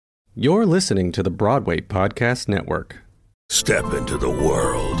You're listening to the Broadway Podcast Network. Step into the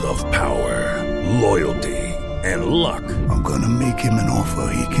world of power, loyalty, and luck. I'm gonna make him an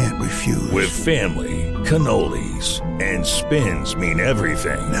offer he can't refuse. With family, cannolis, and spins mean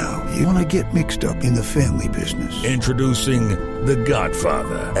everything. Now, you wanna get mixed up in the family business. Introducing The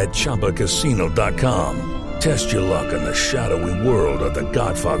Godfather at ChumbaCasino.com. Test your luck in the shadowy world of The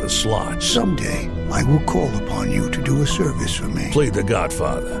Godfather slot. Someday, I will call upon you to do a service for me. Play The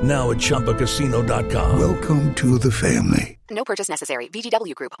Godfather now at ChumbaCasino.com. Welcome to the family. No purchase necessary.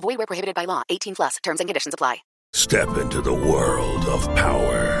 VGW Group. Void where prohibited by law. 18 plus. Terms and conditions apply. Step into the world of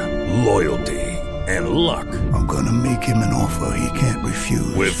power, loyalty, and luck. I'm gonna make him an offer he can't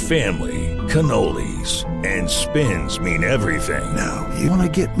refuse. With family, cannolis, and spins mean everything. Now, you wanna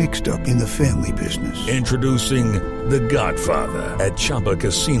get mixed up in the family business. Introducing The Godfather at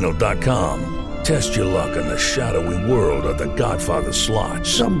ChumbaCasino.com. Test your luck in the shadowy world of The Godfather slot.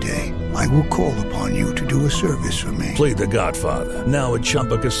 Someday, I will call upon you to do a service for me. Play The Godfather now at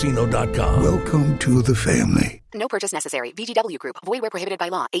ChumbaCasino.com. Welcome to the family. No purchase necessary. VGW Group. Void where prohibited by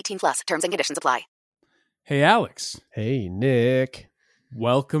law. 18 plus. Terms and conditions apply. Hey, Alex. Hey, Nick.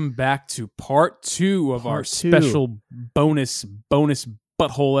 Welcome back to part two of our special bonus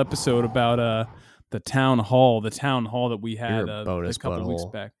butthole episode about the town hall that we had a couple weeks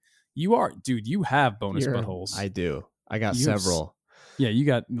back. You are, dude. You have bonus buttholes. I do. I got several. You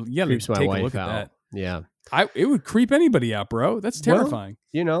got to take a look at that. Yeah, it would creep anybody out, bro. That's terrifying.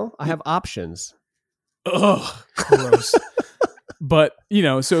 Well, I have options. Ugh, gross. But,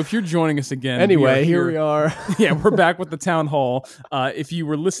 so if you're joining us again. Anyway, here we are. Yeah, we're back with the town hall. If you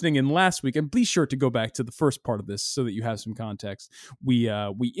were listening in last week, and be sure to go back to the first part of this so that you have some context. We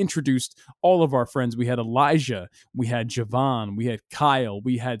introduced all of our friends. We had Elijah, we had Javon, we had Kyle,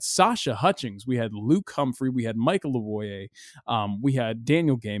 we had Sasha Hutchings, we had Luke Humphrey, we had Michael Lavoie, we had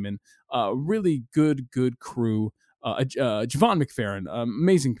Daniel Gaiman. Really good crew. Javon McFerrin,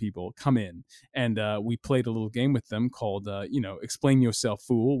 amazing people come in, and we played a little game with them called Explain Yourself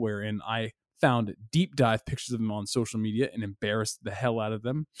Fool, wherein I found deep dive pictures of them on social media and embarrassed the hell out of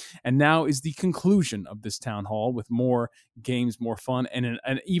them. And now is the conclusion of this town hall with more games, more fun, and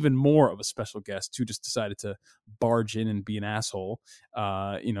even more of a special guest who just decided to barge in and be an asshole.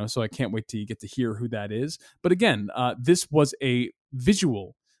 So I can't wait till you get to hear who that is. But again, this was a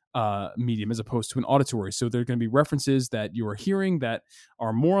visual medium as opposed to an auditory. So there are going to be references that you are hearing that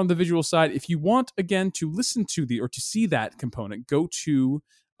are more on the visual side. If you want, again, to listen to to see that component, go to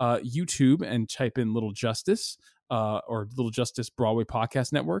YouTube and type in Little Justice or Little Justice Broadway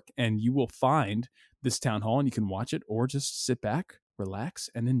Podcast Network, and you will find this town hall, and you can watch it or just sit back, relax,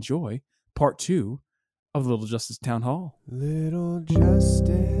 and enjoy part two of Little Justice Town Hall. Little Justice,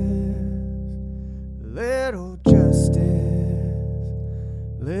 Little Justice,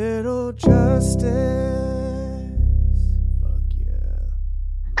 Little Justice. Fuck yeah.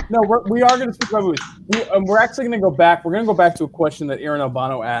 No, we are going to speak about movies. We're actually going to go back. We're going to go back to a question that Aaron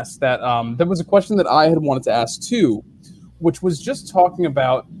Albano asked that was a question that I had wanted to ask too, which was just talking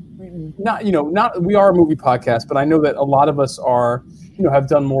about not we are a movie podcast, but I know that a lot of us are, have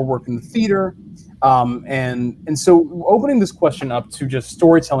done more work in the theater. And so opening this question up to just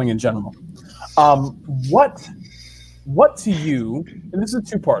storytelling in general, what to you, and this is a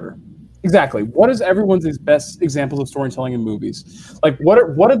two-parter, exactly, what is everyone's best examples of storytelling in movies? Like, what are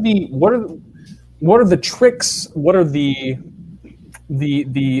the tricks? What are the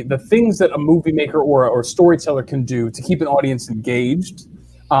things that a movie maker or a storyteller can do to keep an audience engaged,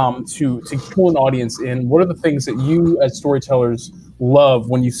 to pull an audience in? What are the things that you as storytellers love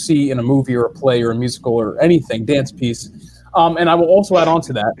when you see in a movie or a play or a musical or anything, dance piece? And I will also add on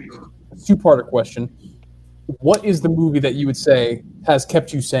to that, a two-parter question. What is the movie that you would say has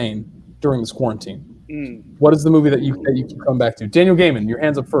kept you sane during this quarantine? What is the movie that you keep coming back to? Daniel Gaiman, your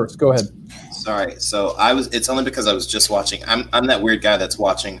hands up first. Go ahead. Sorry. So it's only because I was just watching. I'm that weird guy that's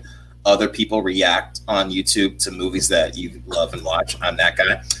watching other people react on YouTube to movies that you love and watch. I'm that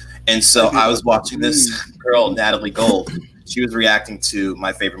guy. And so I was watching this girl, Natalie Gold. She was reacting to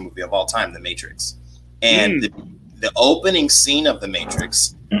my favorite movie of all time, The Matrix. And the opening scene of The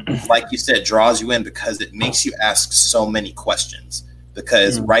Matrix, like you said, draws you in because it makes you ask so many questions.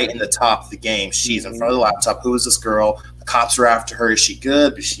 Because right in the top of the game, she's in front of the laptop. Who is this girl? The cops are after her. Is she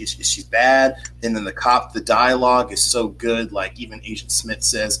good? Is she bad? And then the dialogue is so good. Like even Agent Smith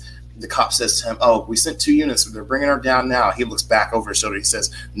says, the cop says to him, "Oh, we sent 2 units. They're bringing her down now." He looks back over his shoulder. He says,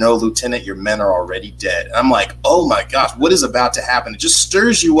 "No, Lieutenant, your men are already dead." And I'm like, oh my gosh, what is about to happen? It just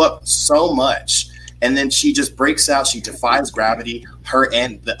stirs you up so much. And then she just breaks out. She defies gravity. Her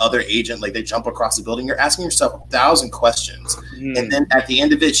and the other agent, like they jump across the building. You're asking yourself 1,000 questions. And then at the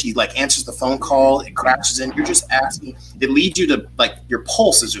end of it, she like answers the phone call. It crashes in. You're just asking. It leads you to like your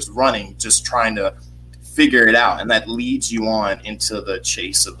pulse is just running, just trying to figure it out. And that leads you on into the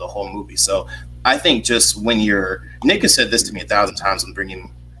chase of the whole movie. So I think just when Nick has said this to me 1,000 times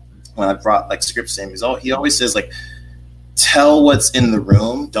when I brought like scripts to him, he always says like, tell what's in the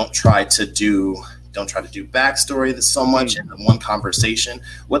room. Don't try to do backstory that's so much in one conversation.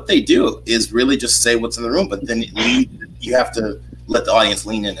 What they do is really just say what's in the room, but then you have to let the audience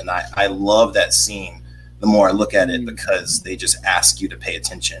lean in. And I love that scene the more I look at it, because they just ask you to pay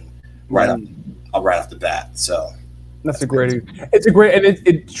attention right off the bat. So It's a great, and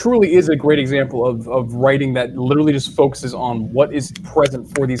it truly is a great example of writing that literally just focuses on what is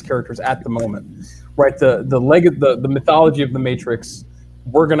present for these characters at the moment, right? The mythology of the Matrix,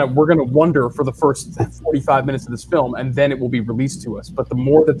 we're gonna wonder for the first 45 minutes of this film, and then it will be released to us. But the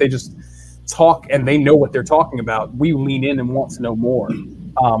more that they just talk and they know what they're talking about, we lean in and want to know more.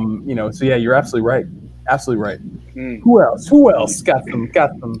 So yeah, you're absolutely right. Absolutely right. Who else got some? I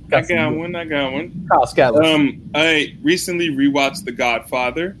got one. Kyle Scatler. I recently rewatched The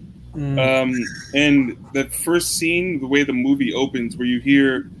Godfather, and the first scene, the way the movie opens, where you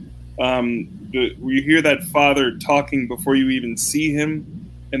hear that father talking before you even see him,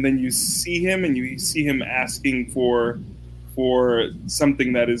 and then you see him, and you see him asking for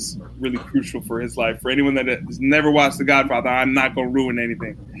something that is really crucial for his life. For anyone that has never watched The Godfather, I'm not going to ruin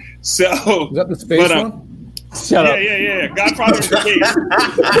anything. So, is that the space one? Shut up. Yeah. Godfather in space.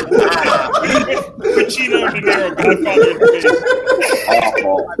 Pacino and De Niro, Godfather in space.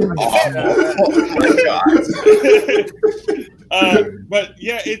 Oh my God. But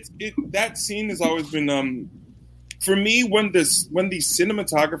yeah, that scene has always been for me when the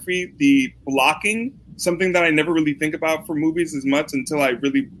cinematography, the blocking, something that I never really think about for movies as much until I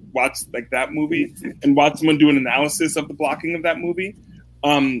really watched like that movie and watch someone do an analysis of the blocking of that movie.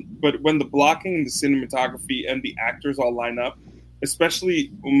 But when the blocking and the cinematography and the actors all line up,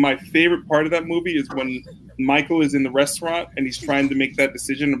 especially my favorite part of that movie is when Michael is in the restaurant and he's trying to make that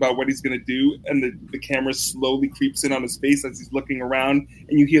decision about what he's going to do, and the camera slowly creeps in on his face as he's looking around,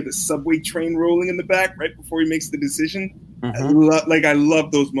 and you hear the subway train rolling in the back right before he makes the decision. I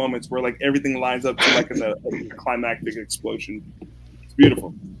love those moments where like everything lines up to like a climactic explosion. It's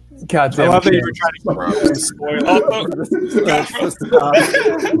beautiful. God damn, I love that you were trying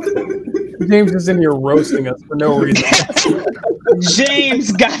to James is in here roasting us for no reason.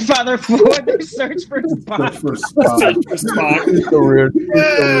 James, Godfather 4, the search for Spock. So weird.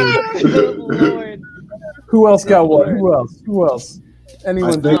 Good Lord. Who else got one? Who else?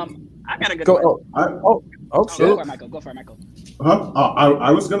 Anyone? I got a good one. Shit. Go for it, Michael. I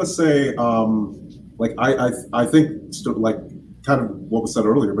was gonna say, I think like kind of what was said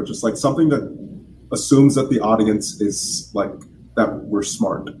earlier, but just like something that assumes that the audience is like that we're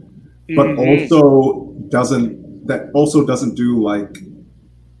smart, but also doesn't do like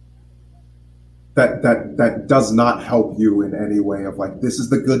that does not help you in any way of like, this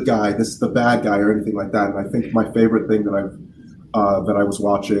is the good guy, this is the bad guy, or anything like that. And I think my favorite thing that I was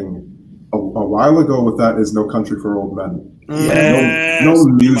watching a while ago with that is No Country for Old Men. Yes, no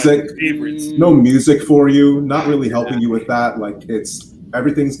music for you, not really helping you with that. Like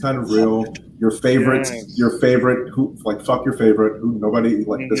everything's kind of real. Your favorite, who like fuck your favorite, who nobody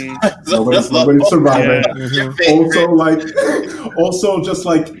like this, nobody's surviving. Also just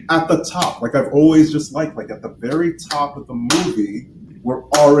like at the top, like I've always just like at the very top of the movie, we're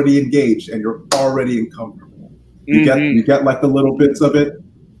already engaged and you're already uncomfortable. You get like the little bits of it.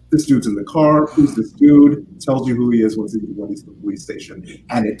 This dude's in the car. Who's this dude? Tells you who he is when he's at the police station,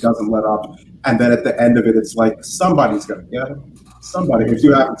 and it doesn't let up. And then at the end of it, it's like somebody's gonna get him. Somebody. If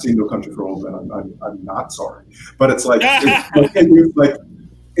you haven't seen No Country for Old Men, I'm not sorry, but it's like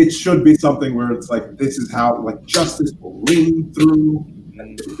it should be something where it's like, this is how like justice will ring through,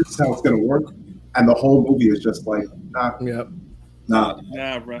 and this is how it's gonna work. And the whole movie is just like, nah,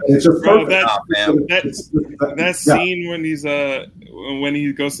 bro. It's just bro, perfect. that scene when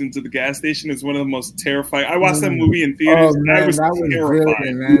he goes into the gas station is one of the most terrifying. I watched that movie in theaters. Oh, man, I was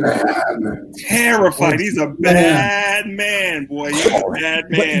terrified. Terrified. He's a bad man, boy. He's a bad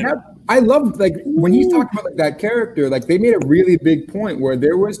man. I love like when he's talking about like that character. Like they made a really big point where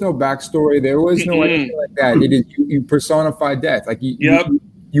there was no backstory, there was no anything like that. It is you personified death. Like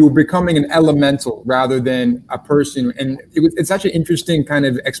you were becoming an elemental rather than a person, and it's such an interesting kind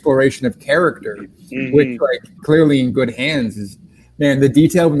of exploration of character, which like clearly in good hands is. Man, the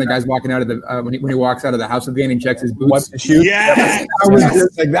detail when the guy's walking out of the when he walks out of the house at the end and checks his boots. Wipes his shoes. Yes. That was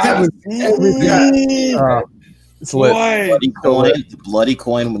just like that was everything. It's lit. The bloody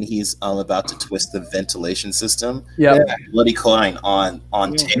coin when he's about to twist the ventilation system. Yeah. Bloody coin on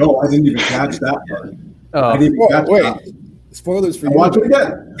tape. No, I didn't even catch that part. I didn't even catch that. Spoilers for you. Watch it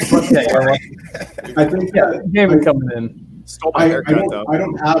again. I think David coming in. Stole my haircut, though. I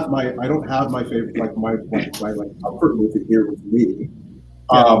don't have my favorite like my comfort movie here with me.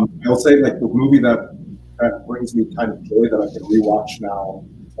 I'll say like the movie that brings me kind of joy that I can rewatch now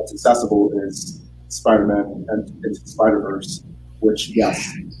that's accessible is Spider-Man and Into the Spider-Verse, which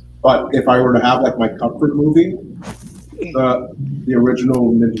yes. But if I were to have like my comfort movie, the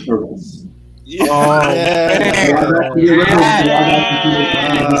original Ninja Turtles. It's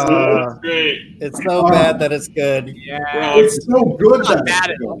so bad that it's good. Yeah, it's so good. That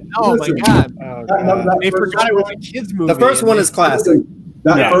it's good. Oh my god! They forgot it was a kids movie. The first one is classic.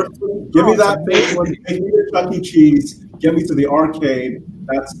 First one, give me that big one. Take me to Chuck E. Cheese. Get me to the arcade.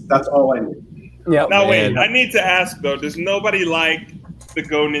 That's all I need. Yeah. Now wait, I need to ask though. Does nobody like the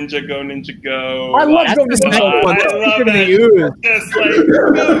Go Ninja Go? I love Go Ninja Go. I love it. Just like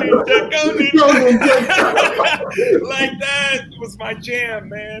Go Ninja. Like that was my jam,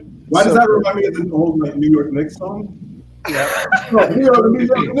 man. Why does that remind me of the old like New York Knicks song? Yeah. New York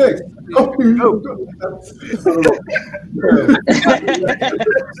Knicks.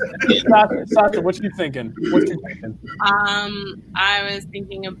 Sasha, what you thinking? I was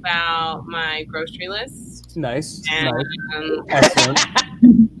thinking about my grocery list. Nice. And,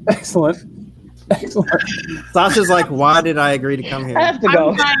 Excellent. Sasha's like, why did I agree to come here? I have to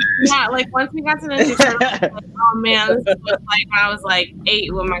go. Yeah, like once we got to Ninja Turtles, I was like, oh man, this was like when I was like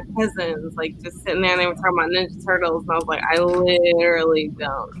 8 with my cousins, like just sitting there and they were talking about Ninja Turtles, and I was like, I literally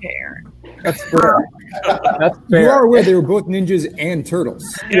don't care. That's fair. That's fair. You are aware they were both ninjas and turtles.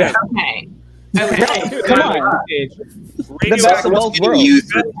 Yeah. Okay. Come on. The best of both worlds.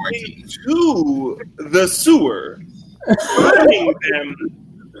 To the sewer, turning them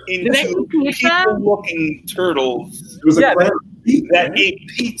into people-looking turtles. It was that ate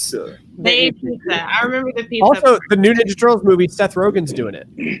pizza. They ate pizza. I remember the pizza. Also, the new Ninja Turtles movie, Seth Rogen's doing it.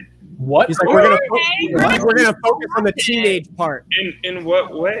 What? He's like, we're gonna focus on the teenage part. In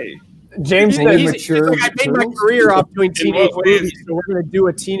what way? James, he's like, I made my career off doing teenage movies, so we're gonna do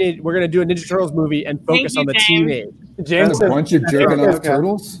a Ninja Turtles movie and focus on the teenage. James, a bunch of jerking off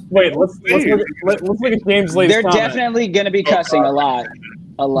turtles. Wait, let's look at James' latest They're comment. definitely gonna be cussing a lot.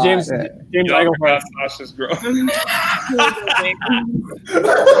 A lot. James, I go first. Sasha's girl.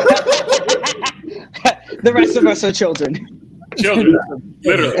 The rest of us are children. Children,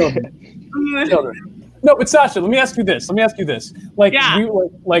 literally. Children. No, but Sasha, let me ask you this. Like,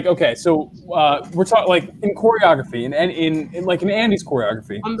 okay, so we're talking like in choreography and in Andy's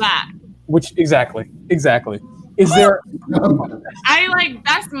choreography. I'm back. Which exactly. Is there?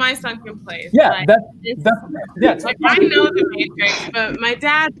 That's my sunken place. Yeah, like, that's like I know the Matrix, but my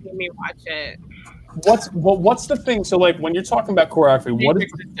dad made me watch it. What's the thing? So like when you're talking about choreography, what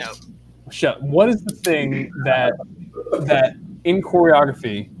is the thing that in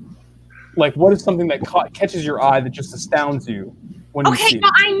choreography, like what is something that catches your eye that just astounds you when you see it?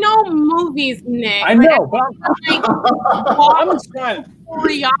 I know movies, Nick. I know, but I'm trying.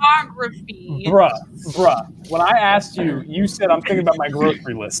 Choreography. Bruh. When I asked you, you said I'm thinking about my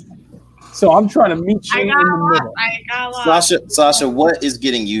grocery list. So I'm trying to meet you in the middle. I got a lot. Sasha, what is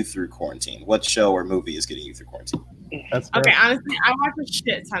getting you through quarantine? What show or movie is getting you through quarantine? Okay, honestly, I watch a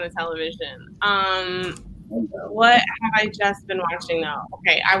shit ton of television. What have I just been watching though?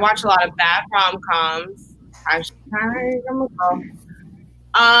 Okay, I watch a lot of bad rom-coms. I'm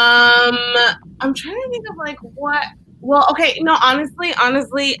trying to think of like what. Well, okay, no, honestly,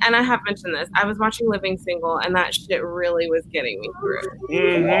 and I have mentioned this. I was watching Living Single, and that shit really was getting me through.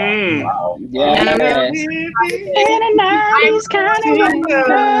 Mm-hmm. Wow. Yeah. That's the first time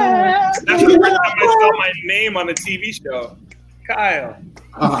I saw my name on a TV show. Kyle.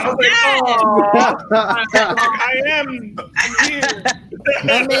 I was like, I am here.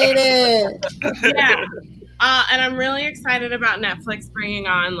 I made it. Yeah. And I'm really excited about Netflix bringing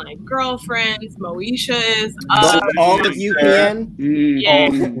on like Girlfriends, Moesha's. All of UPN?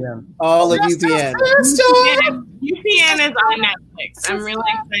 All of UPN. UPN is on Netflix. I'm really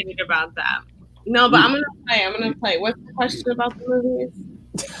excited about that. No, but I'm gonna play. What's the question about the movies?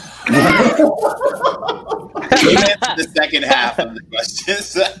 The second half of the question.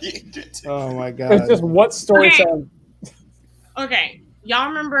 Oh my god! It's just what story sound. Okay, y'all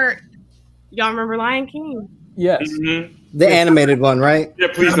remember Lion King? Yes. Mm-hmm. The animated one, right? Yeah,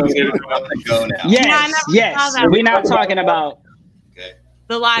 please don't get it. Yes. We're not talking about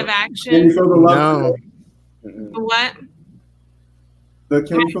The live Can action. you feel the love today? What? The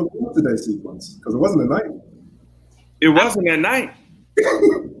Can you feel the love today sequence? Because it wasn't at night. It wasn't at night.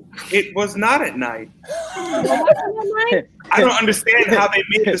 It was not at night. I don't understand how they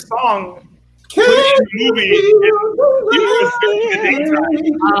made the song. Put it in the movie.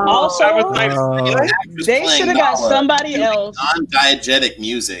 Also, I was like, they should have got somebody else. Non-diegetic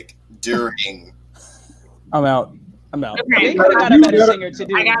music during. I'm out. Okay. They could have got a better singer to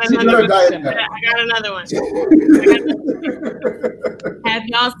do. I got to do another it one. similar. I got another one. Have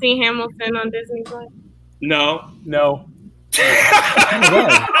y'all seen Hamilton on Disney Plus? No. No.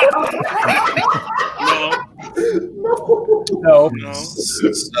 No.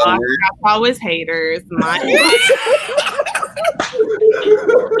 I was haters. My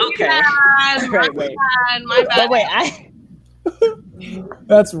Okay. bad. My Wait. bad. My bad. But wait,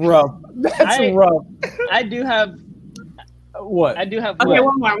 That's rough. That's rough. I do have. What? I do have. Okay,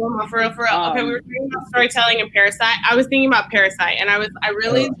 what? one more, for real. Okay, we were talking about storytelling and Parasite. I was thinking about Parasite, and I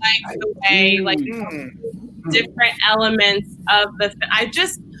really liked the way, like, different elements of the.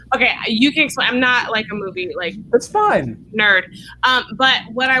 You can explain. I'm not like a movie That's fine. nerd, but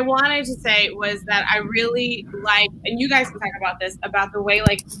what I wanted to say was that I really like, and you guys can talk about this, about the way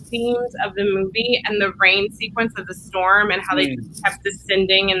like themes of the movie and the rain sequence of the storm and how they just kept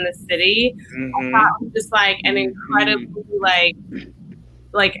descending in the city. I thought it was just like an incredibly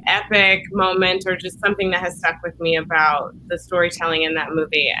like epic moment, or just something that has stuck with me about the storytelling in that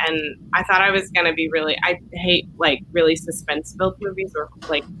movie. And I thought I was going to be I hate like really suspense filled movies,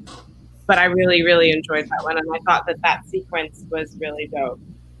 but I really, really enjoyed that one. And I thought that sequence was really dope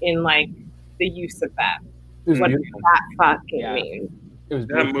in like the use of that. What does that fucking mean?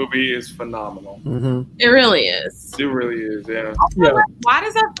 That movie is phenomenal. It really is. It really is, yeah. Also, like, why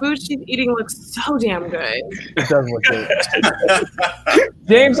does that food she's eating look so damn good? It does look good.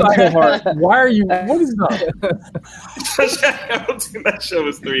 James Eichelhart, why are you? What is up? That show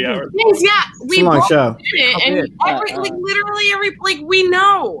was 3 hours. James, yeah, we It's a long both show. did it, and literally every we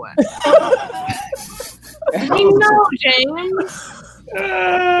know. We know, James.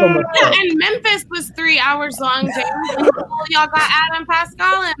 And Memphis was 3 hours long, James. And y'all got Adam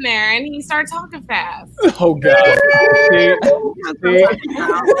Pascal in there, and he started talking fast. Oh God! I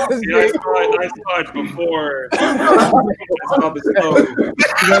saw it before. I saw the show.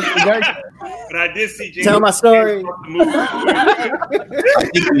 But I did see James. Tell my story. I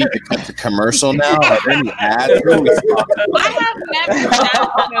think we need to cut the commercial now. Are there any ads? I have never done a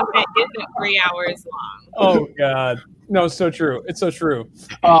show that isn't 3 hours long. Oh God! No, it's so true. It's so true.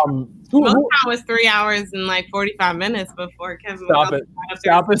 Most time was 3 hours and like 45 minutes before Kevin. Stop it!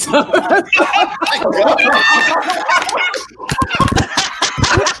 Stop it!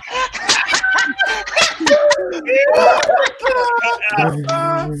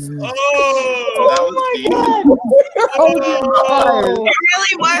 It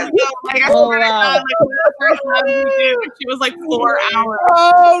really was though. Like I swear to God, like the first time we did, she was like 4 hours.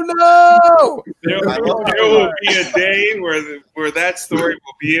 Oh no! There will be a day where that story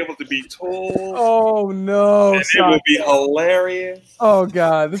will be able to be told. Oh no! And it will be hilarious. Oh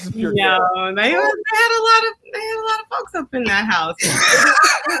God! This is pure. No, they had a lot of folks up in that house.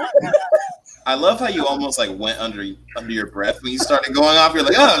 I love how you almost like went under your breath when you started going off. You're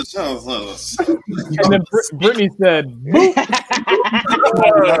like, oh. And then Brittany said, "Boop."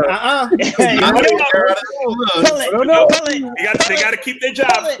 They got to keep their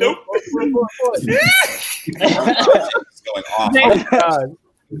job. Nope. It's going off. Oh God!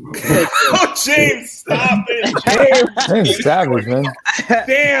 Oh, James, stop it. James savage, man.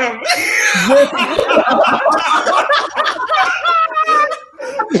 Damn.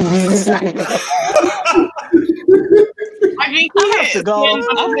 I have to go.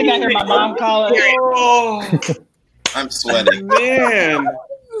 I think I hear my mom calling. Oh, I'm sweating. Man.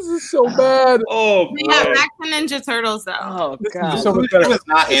 This is so bad. Oh, Yeah, back to Ninja Turtles though. Oh This God! is so much Who better. does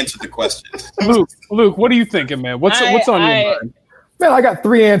not answer the question? Luke, what are you thinking, man? What's on your mind? Man, I got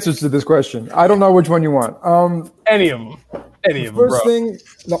 3 answers to this question. I don't know which one you want. Any of them. Any of them, First bro. thing,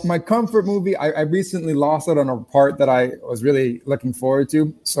 my comfort movie, I recently lost out on a part that I was really looking forward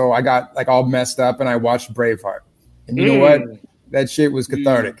to. So I got like all messed up and I watched Braveheart. And you know what? That shit was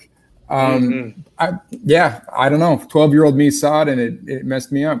cathartic. I don't know. 12-year-old me saw it and it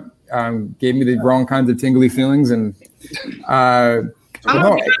messed me up. Gave me the wrong kinds of tingly feelings. And I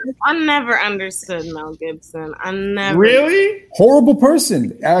never understood Mel Gibson. I never. Really? horrible person.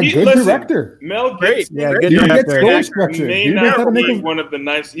 Good director. Mel Gibson. Yeah, good Dude gets director. story structure. May Dude knows how to not make be a- one of the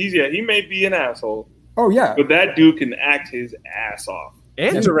nice. He may be an asshole, Oh, yeah. but that dude can act his ass off.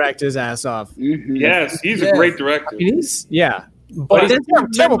 And direct his ass off. Yes, he's a Yes. great director. He's But he's a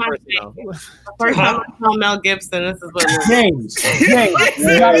terrible my person, face. though. The first time I saw Mel Gibson, this is what it was. James,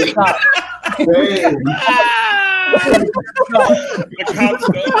 you gotta stop. The cops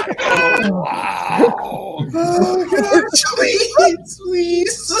go, oh, wow.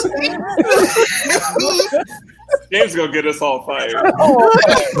 Please. James gonna get us all fired.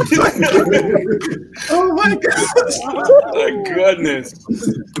 Oh my god. My goodness.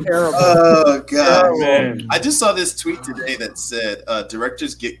 Terrible. Oh god. Oh, man. I just saw this tweet today that said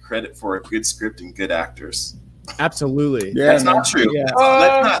directors get credit for a good script and good actors. Absolutely. Yeah, That's man. not true. Yeah.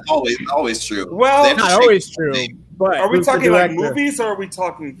 That's not always true. Well, They have to Not shape always the true, thing. but Are we who's the talking like director? movies or are we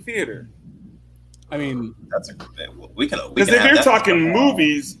talking theater? I mean, That's a we can Because if have you're that talking discussion.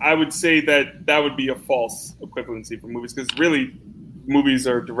 movies, I would say that would be a false equivalency for movies because really, movies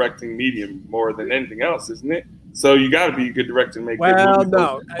are directing medium more than anything else, isn't it? So you got to be a good director to make good Well, movies.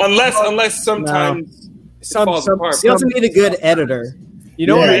 no. Unless sometimes it falls apart. You also need a good editor. You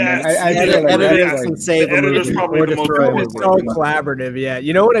know Yeah, what? man, I feel Editors like that's can save The a editor's movie probably or the most destroy a important It's movie. so collaborative. Yeah.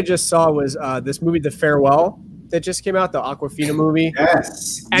 You know what I just saw was this movie, The Farewell, that just came out, the Aquafina movie.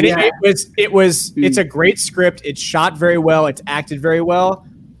 Yes. And it's a great script. It's shot very well. It's acted very well.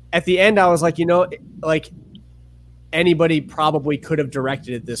 At the end, I was like, like anybody probably could have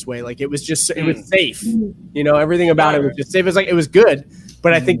directed it this way. Like it was just, it was safe. Everything about it was just safe. It was good,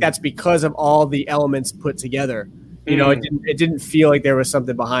 but I think that's because of all the elements put together. It didn't feel like there was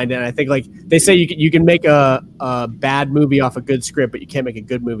something behind it. And I think like they say you can make a bad movie off a good script, but you can't make a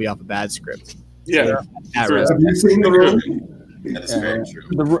good movie off a bad script. Yeah. Have you seen The Room? That is very true.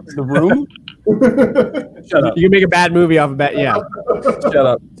 the room. Shut up. You can make a bad movie off of bad. Yeah.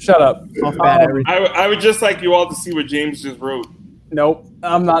 Shut up. Off bad everything. I would just like you all to see what James just wrote. Nope.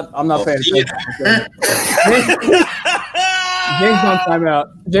 I'm not paying attention. James on timeout.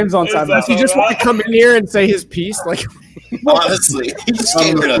 James on timeout. Does he just want to come in here and say his piece? Like, Honestly, he just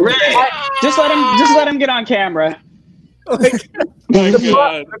came here to Just let him get on camera. The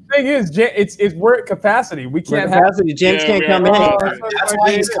thing is, it's we're at capacity. We can't have Capacity. James can't come in. That's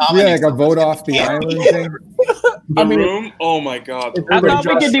why he's Yeah, commenting. like a vote off the island thing. The Room? Oh my god. I thought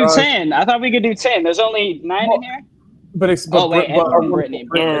we could do Josh 10. I thought we could do 10. There's only 9 in here. Oh wait, and Brittany.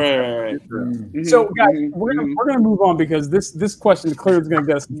 All right. So guys, we're gonna move on because this question clearly is gonna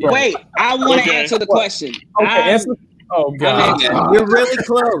get us. Wait, I want to answer the question. Okay, answer. Oh god, You're really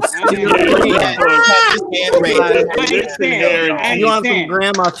close. I You on some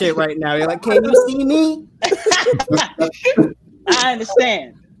grandma shit right now. You're like, can you see me? I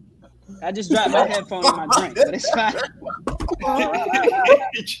understand. I just dropped my headphone in my drink, but it's fine.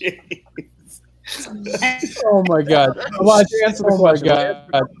 Oh my god! Elijah, answer the question.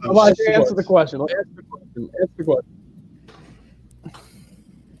 Elijah, answer the question. Answer the question.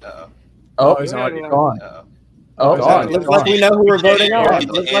 Oh, he's already gone. Oh, God. Looks like we know who we're voting on.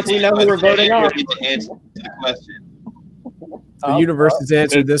 Looks like we know who we're voting on. The question. The universe has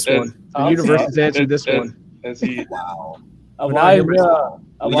answered this one. The universe has answered this one. Wow.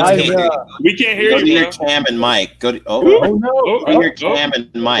 Elijah. We can't hear Go you. to your Bro. Cam and Mike. Go to Oh no! Go to your Cam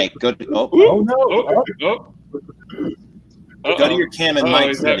and Mike. Go to Oh no! Go to your Cam and Mike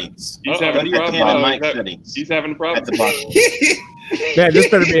he's settings. He's Go having to a your problem. Cam and Mike settings. He's having a problem. At the bottom. Man, this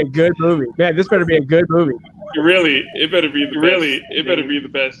better be a good movie. Man, this better be a good movie. Really, it better be the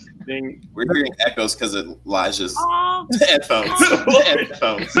best thing. We're hearing echoes because of Elijah's headphones.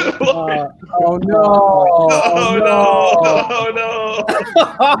 Headphones. Oh no! Oh no!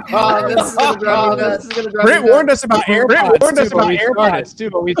 This is gonna drive me nuts. This is gonna drive me Britt nuts. warned us about AirPods. Too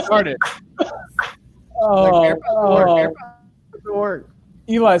when we started. Oh, Doesn't work.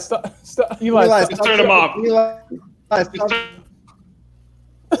 Eli, stop! Eli, Just turn them off.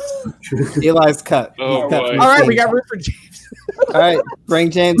 Eli's cut. Oh, He's cut boy. from All right, the we scene. got room for James. All right, bring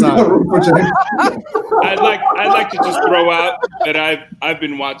James on. I'd like to just throw out that I've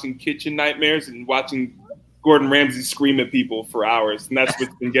been watching Kitchen Nightmares and watching Gordon Ramsay scream at people for hours, and that's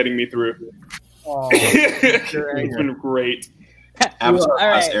what's been getting me through. It's been great. Avatar: All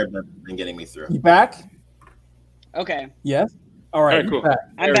Last right. Airbender has been getting me through. you back? Okay, Yes. All right. All right, cool. Back.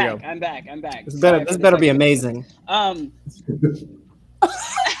 I'm There we back. go. I'm back. This Sorry better for the be second. amazing.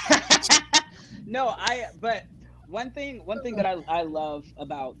 No, but one thing that I love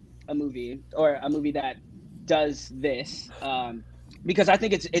about a movie or a movie that does this, because I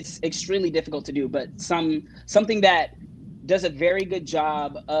think it's extremely difficult to do, but something that does a very good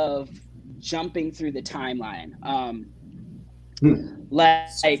job of jumping through the timeline.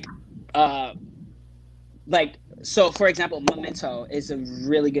 So for example, Memento is a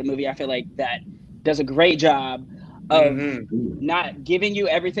really good movie. I feel like that does a great job of not giving you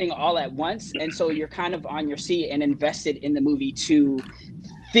everything all at once, and so you're kind of on your seat and invested in the movie to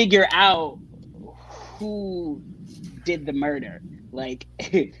figure out who did the murder. Like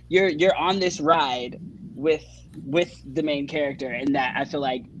you're on this ride with the main character, and that I feel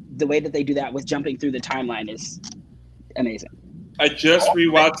like the way that they do that with jumping through the timeline is amazing. I just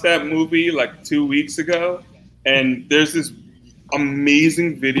rewatched that movie like 2 weeks ago, and there's this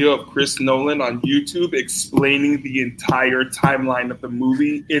amazing video of Chris Nolan on YouTube explaining the entire timeline of the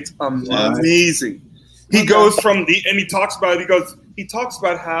movie. It's amazing. He goes from he talks about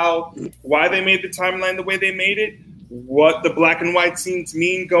why they made the timeline the way they made it, what the black and white scenes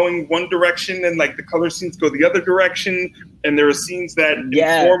mean going one direction and like the color scenes go the other direction, and there are scenes that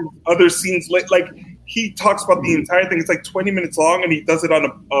inform other scenes. Like he talks about the entire thing. It's like 20 minutes long, and he does it on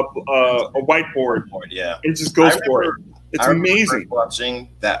a whiteboard. And just goes for it. It's amazing. Watching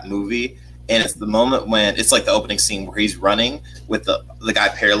that movie, and it's the moment when it's like the opening scene where he's running with the guy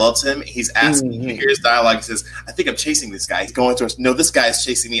parallel to him. He's asking, you hear his dialogue. He says, "I think I'm chasing this guy." He's going towards. No, this guy is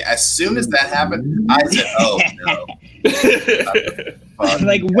chasing me. As soon as that happened, I said, "Oh no!"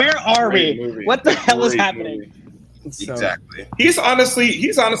 Like, where are we? What the hell is happening? Exactly. He's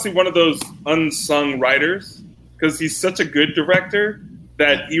honestly one of those unsung writers because he's such a good director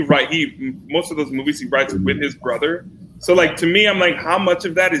that most of those movies he writes with his brother. So, like, to me, I'm like, how much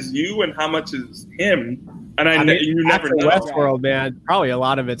of that is you and how much is him? And you never know. Westworld, man, probably a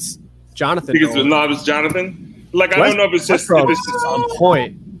lot of it's Jonathan. Because a lot of it's Jonathan. Like, I don't know if it's just on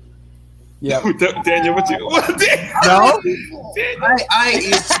point. Yeah, Daniel, what you? No,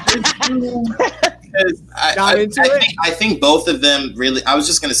 I think both of them really. I was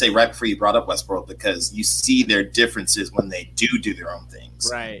just going to say right before you brought up Westworld because you see their differences when they do their own things.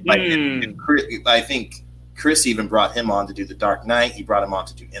 Right. Like, I think Chris even brought him on to do The Dark Knight. He brought him on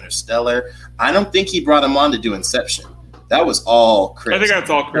to do Interstellar. I don't think he brought him on to do Inception. That was all Chris. I think that's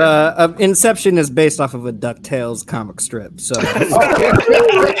all Chris. Inception is based off of a DuckTales comic strip. So, but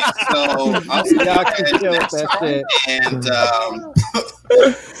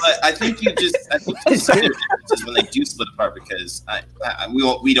I think you see their differences when they do split apart because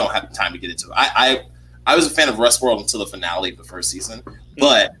we don't have time to get into it. I was a fan of Westworld until the finale of the first season,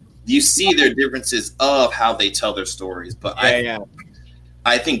 but you see their differences of how they tell their stories. But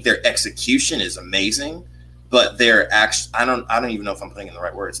I think their execution is amazing. But they're actually, I don't even know if I'm putting in the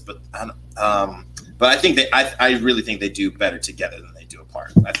right words, but I think I really think they do better together than they do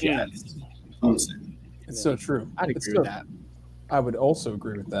apart. I think it's so true. I'd agree with that. I would also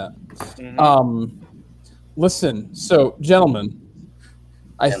agree with that. Listen, so gentlemen,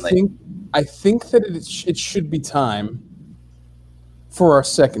 I think that it should be time for our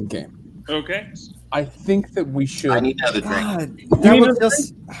second game. Okay. I think that we should. I need another drink.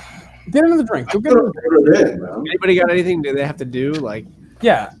 Get another drink. Go get another drink. Anybody got anything do they have to do? Like,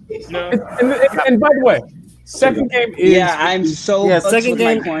 yeah. No. And by the way, second game is. Yeah, I'm so booked with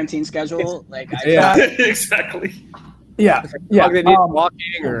my quarantine schedule. Like, exactly. Yeah.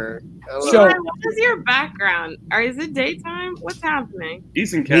 Walking or. So, what is your background? Or is it daytime? What's happening?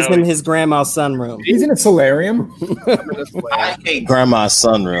 He's in Cali. He's in his grandma's sunroom. He's in a solarium. I hate grandma's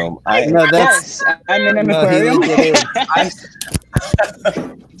sunroom. I'm in an aquarium.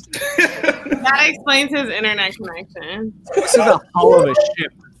 That explains his internet connection. This is a hull of a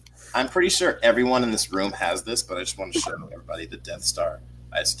ship. I'm pretty sure everyone in this room has this, but I just want to show everybody the Death Star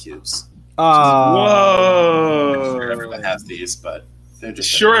ice cubes. Whoa! I'm sure everyone has these, but they're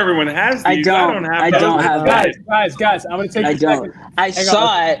just everyone has these. I don't have guys. I'm gonna take. I don't. I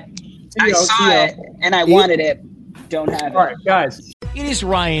saw it, and I wanted it. Don't have it. All right, guys. It is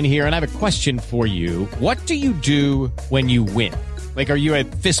Ryan here, and I have a question for you. What do you do when you win? Like, are you a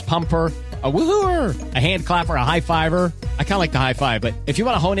fist pumper, a woohooer, a hand clapper, a high fiver? I kind of like the high five, but if you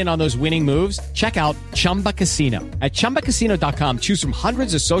want to hone in on those winning moves, check out Chumba Casino. At ChumbaCasino.com, choose from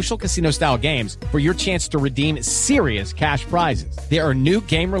hundreds of social casino-style games for your chance to redeem serious cash prizes. There are new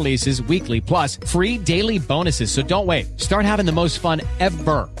game releases weekly, plus free daily bonuses. So don't wait. Start having the most fun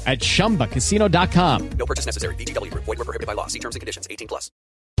ever at ChumbaCasino.com. No purchase necessary. VGW. Void where prohibited by law. See terms and conditions. 18+.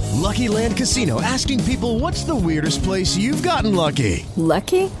 Lucky Land Casino, asking people, what's the weirdest place you've gotten lucky?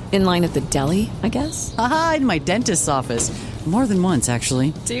 Lucky? In line at the deli, I guess? Aha, in my dentist's office. More than once,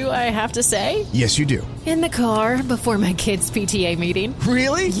 actually. Do I have to say? Yes, you do. In the car before my kids' PTA meeting.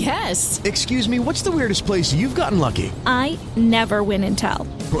 Really? Yes. Excuse me, what's the weirdest place you've gotten lucky? I never win and tell.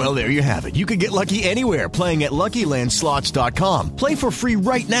 Well, there you have it. You can get lucky anywhere, playing at LuckyLandSlots.com. Play for free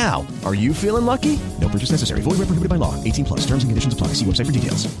right now. Are you feeling lucky? No purchase necessary. Void where prohibited by law. 18+. Terms and conditions apply. See website for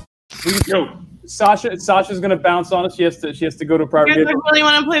details. Sasha's gonna bounce on us. She has to go to a private. You guys really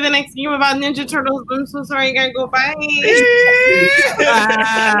want to play the next game about Ninja Turtles? I'm so sorry, I gotta go. Bye.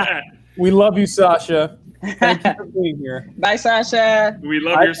 We love you, Sasha. Thank you for being here. Bye, Sasha. We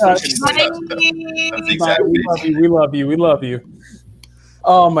love your Sasha. We love you. We love you.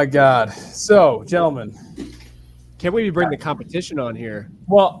 Oh my God. So, gentlemen, can't we bring the competition on here?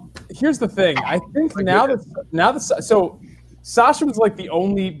 Well, here's the thing. I think now that so Sasha was like the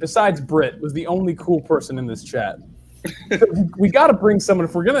only, besides Britt, was the only cool person in this chat. So we got to bring someone.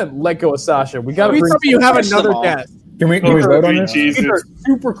 If we're gonna let go of Sasha, we got to bring. You have another guest. Can we vote on this? Either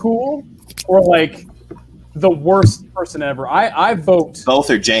super cool or like the worst person ever. I vote. Both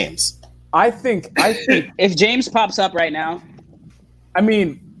are James. I think if James pops up right now, I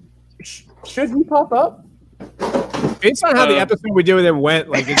mean, should he pop up? Based on how the episode we did with him went,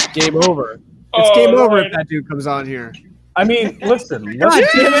 like it's game over. It's game over if that dude comes on here. I mean, listen. God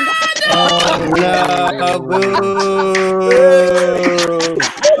damn it.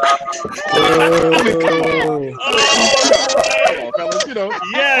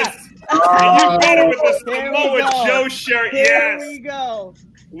 Yes. And you got it with the Samoa Joe shirt. Yes. There we go.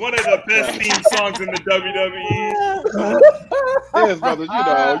 One of the best theme songs in the WWE. Yes, brother.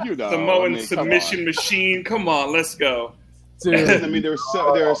 You know. Samoan submission machine. Come on, let's go. Dude. I mean, there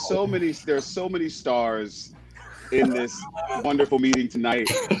are so many stars in this wonderful meeting tonight,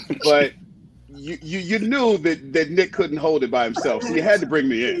 but you knew that Nick couldn't hold it by himself, so you had to bring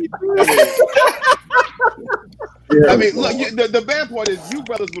me in. I mean, look, the bad part is you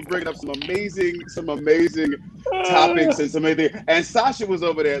brothers were bringing up some amazing topics and some amazing, and Sasha was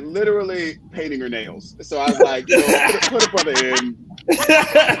over there literally painting her nails. So I was like, put a brother in.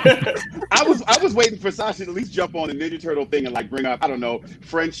 I was waiting for Sasha to at least jump on the Ninja Turtle thing and like bring up, I don't know,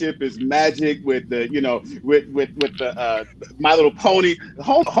 friendship is magic with the with the My Little Pony.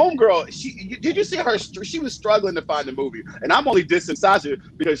 Homegirl, did you see her? She was struggling to find the movie, and I'm only dissing Sasha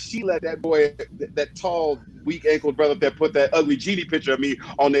because she let that boy, that tall, weak ankled brother that put that ugly genie picture of me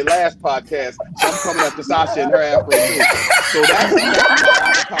on their last podcast. I'm coming after Sasha and her afro too. So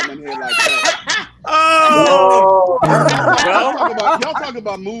that's coming here like that. Y'all talking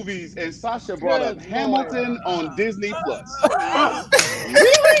about movies, and Sasha brought up Hamilton on Disney Plus.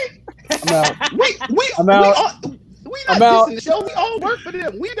 Really? I'm out. We not dissing the show. We all work for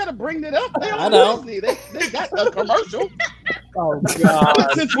them. We gotta bring that up. They on Disney. They got a commercial. Oh God!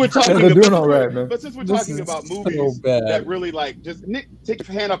 But since we're talking about movies that really like, just Nick, take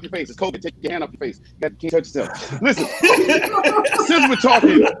your hand off your face. It's COVID. Take your hand off your face. You can't touch yourself. Listen, since we're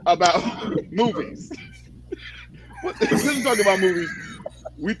talking about movies,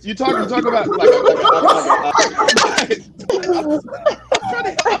 you talk about like I'm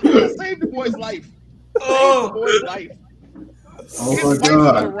trying to save the boy's life. Oh my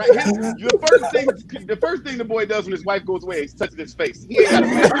God! The first thing the boy does when his wife goes away is touching his face. He ain't got a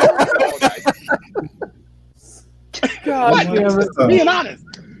man. God damn it! Being honest.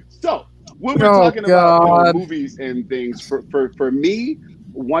 So when we're talking about movies and things, for me,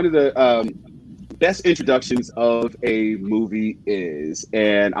 one of the best introductions of a movie is,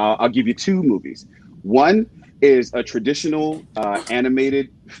 and I'll give you two movies. One is a traditional animated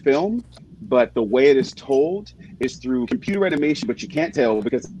film, but the way it is told is through computer animation, but you can't tell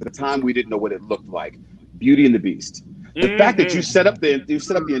because at the time we didn't know what it looked like. Beauty and the Beast. The fact that you set up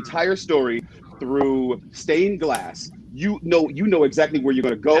the entire story through stained glass, you know exactly where you're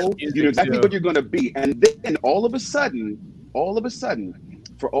going to go, you know exactly what you're going to be, and then all of a sudden,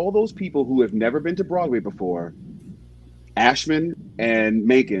 for all those people who have never been to Broadway before, Ashman and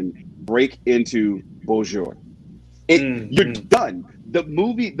Menken break into Bonjour. You're done. The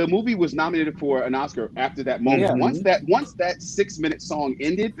movie was nominated for an Oscar after that moment. Yeah. Once that 6-minute song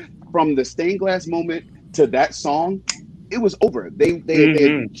ended, from the stained glass moment to that song, it was over. They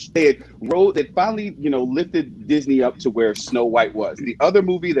finally lifted Disney up to where Snow White was. The other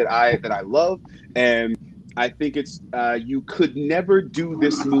movie that I love, and I think it's you could never do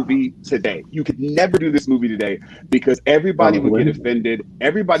this movie today. You could never do this movie today because everybody would get offended.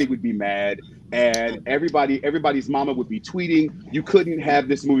 Everybody would be mad. And everybody's mama would be tweeting. You couldn't have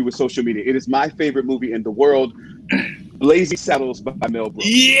this movie with social media. It is my favorite movie in the world. Blazing Saddles by Mel Brooks.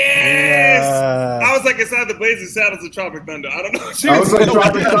 Yes! I was like inside the Blazing Saddles of Tropic Thunder. I don't know. I was like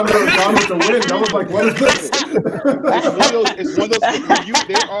Tropic Thunder and Gone with the Wind. I was like, what is this? It's one of those.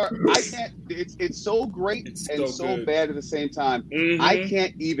 It's so great and so bad at the same time. I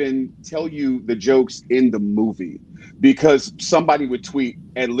can't even tell you the jokes in the movie because somebody would tweet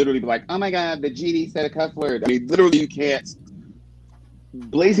and literally be like, "Oh my God, the genie said a cuss word." I mean, literally, you can't.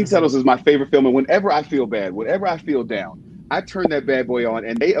 Blazing Saddles is my favorite film, and whenever I feel bad, whenever I feel down, I turn that bad boy on,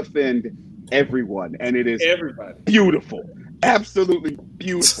 and they offend everyone, and it is everybody beautiful, absolutely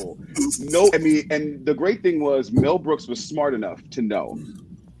beautiful. No, I mean, and the great thing was Mel Brooks was smart enough to know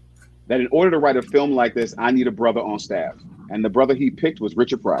that in order to write a film like this, I need a brother on staff, and the brother he picked was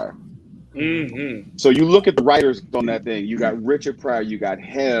Richard Pryor. Mm-hmm. So you look at the writers on that thing. You got Richard Pryor, you got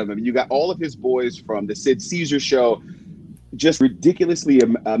him, and you got all of his boys from the Sid Caesar Show. Just ridiculously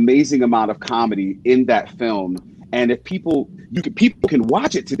amazing amount of comedy in that film. And if people can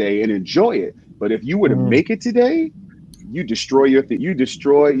watch it today and enjoy it, but if you were to make it today, you destroy your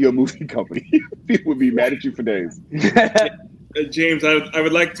movie company. People would be mad at you for days. James, I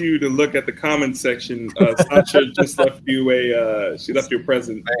would like you to look at the comments section. Sasha just left you she left you a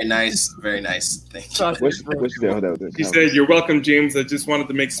present. Very nice, very nice. Thank you. What's the She said, "You're welcome, James. I just wanted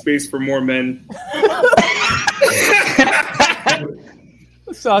to make space for more men."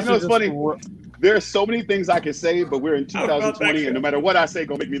 It's funny. There are so many things I can say, but we're in 2020, and no matter what I say,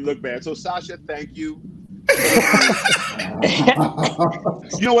 gonna make me look bad. So, Sasha, thank you.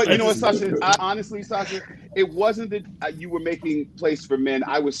 You know what, Sasha? Honestly, Sasha, it wasn't that you were making place for men.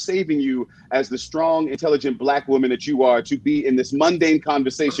 I was saving you as the strong, intelligent Black woman that you are to be in this mundane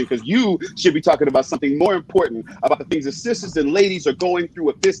conversation, because you should be talking about something more important, about the things that sisters and ladies are going through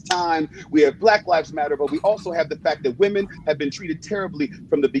at this time. We have Black Lives Matter, but we also have the fact that women have been treated terribly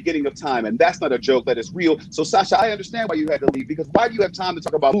from the beginning of time, and that's not a joke, that is real. So, Sasha, I understand why you had to leave, because why do you have time to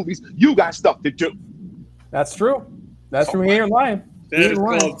talk about movies? You got stuff to do. That's true. That's true. He ain't lying. That is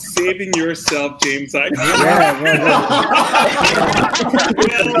called saving yourself, James. I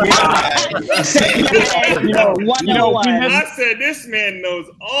said this man knows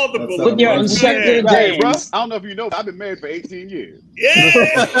all the bullets. Hey, bro, I don't know if you know, but I've been married for 18 years. Yeah.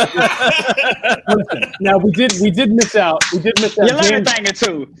 Now we did miss out. You learned a thing or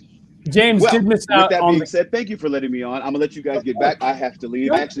two. James did miss out. With that being said, thank you for letting me on. I'm gonna let you guys get back. I have to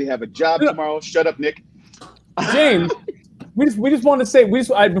leave. I actually have a job tomorrow. Shut up, Nick. James, we just want to say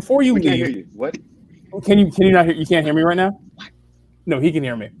before you leave. Can't hear you. What? Can you not hear? You can't hear me right now? No, he can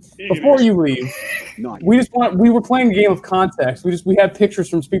hear me. Before you leave, we were playing a game of context. We have pictures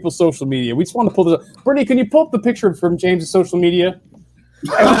from people's social media. We just want to pull this up. Brittany, can you pull up the picture from James' social media?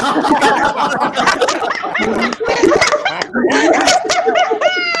 Oh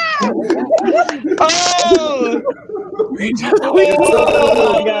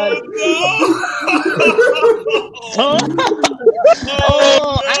my God.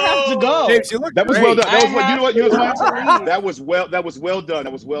 I have to go. James, you look that was great. Well done. That was what, you know what? You know what? That was well done.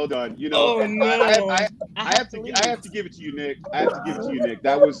 That was well done. You know, I have to give it to you, Nick.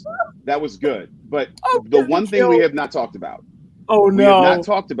 That was good. But the one thing we have not talked about. Oh no. We have not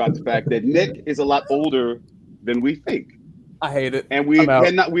talked about the fact that Nick is a lot older than we think. I hate it. And we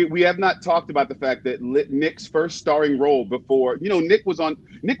have not talked about the fact that Nick's first starring role before, Nick was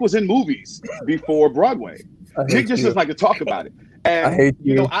in movies before Broadway. Nick just doesn't like to talk about it. And I hate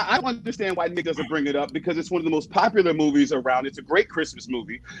you. I understand why Nick doesn't bring it up, because it's one of the most popular movies around. It's a great Christmas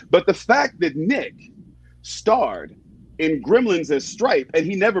movie. But the fact that Nick starred in Gremlins as Stripe and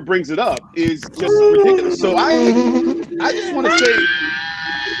he never brings it up is just ridiculous. So I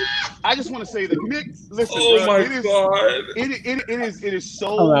just want to say that Nick, listen,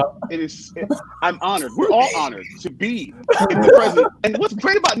 I'm honored. We're all honored to be in the present. And what's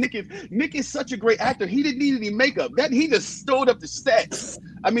great about Nick is such a great actor. He didn't need any makeup. He just stored up the stats.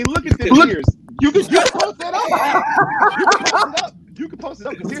 I mean, look at the ears. You can post that up. You can post it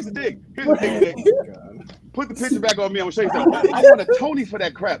up, because here's the thing, Nick. Put the picture back on me. I'm gonna show you something. I want a Tony for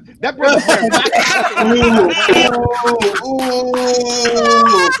that crap. That brother.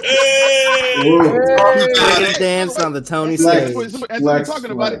 Dance on the Tony stage. And we're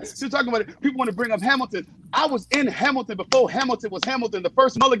talking about it. Still talking about it. People want to bring up Hamilton. I was in Hamilton before Hamilton was Hamilton. The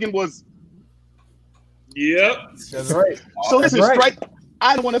first Mulligan was. Yep. That's right. So listen, Stripe.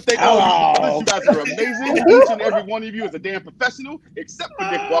 I don't want to thank all of you. You guys are amazing. Each and every one of you is a damn professional, except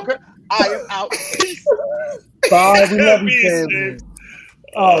for Nick Walker. I am out. Peace. Bye. We love you, family.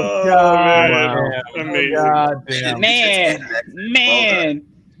 Oh God! Wow. Amazing. God damn. Man.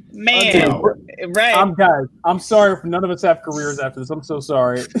 Right. I'm sorry. None of us have careers after this. I'm so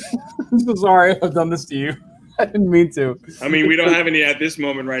sorry. I'm so sorry I've done this to you. I didn't mean to. I mean, we don't have any at this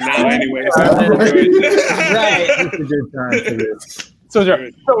moment right now, anyway. So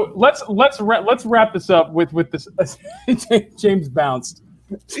Right. So let's wrap this up with this. James bounced.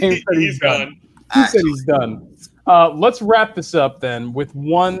 James said he's done. He said he's done. Let's wrap this up then with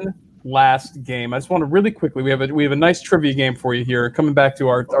one last game. I just want to really quickly. We have a nice trivia game for you here. Coming back to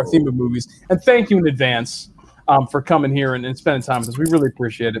our theme of movies, and thank you in advance for coming here and spending time with us. We really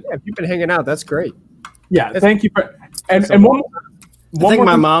appreciate it. Yeah, if you've been hanging out, that's great. Yeah, thank you for and one I think more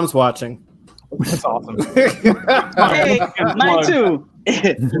my thing- mom's watching. That's awesome. Hey, mine too.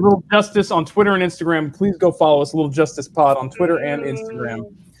 Little Justice on Twitter and Instagram. Please go follow us, Little Justice Pod on Twitter and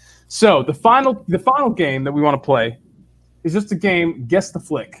Instagram. So the final game that we want to play is just a game. Guess the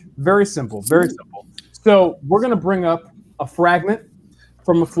flick. Very simple. Very simple. So we're gonna bring up a fragment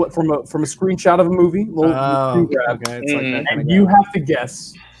from a screenshot of a movie. Little grab, okay. It's like that kind and of you guy. have to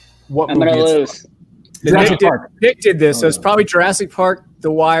guess what I'm movie gonna it's lose. Nick did this, so it's probably Jurassic Park, The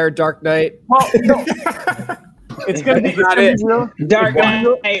Wire, Dark Knight. Well, no. It's gonna be Not it. Dark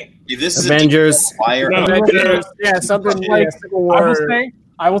Knight. Yeah, this is Avengers. Wire. Avengers. Yeah, something like Civil War.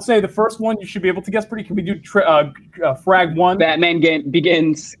 I will say the first one you should be able to guess pretty. Can we do frag one? Batman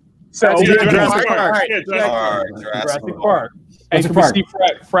begins. So Jurassic Park. Jurassic Jurassic Park. Park. And can we Park. see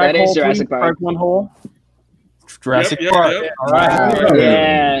frag That hole, is Jurassic please? Park. Frag one hole. Jurassic Yep, Park. yep. All right.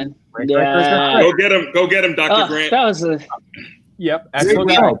 Yeah. Go get him, Dr. Oh, Grant. that was a Yep.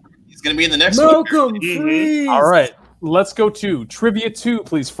 Excellent. He's gonna be in the next one. Malcolm, freeze. All right. Let's go to Trivia 2,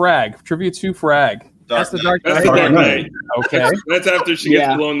 please. Frag. Trivia 2 frag. That's the Dark That's Knight. the Dark Knight. Okay. That's after she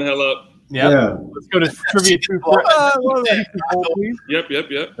gets blown the hell up. Yep. Yeah. Let's go to Trivia 2. Please. Yep.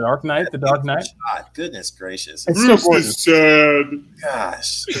 The Dark Knight. The Dark Knight. God, goodness gracious. It's so Bruce gorgeous. is sad.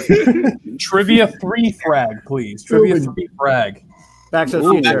 Gosh. Trivia 3 frag, please. Trivia 3 frag. Back to the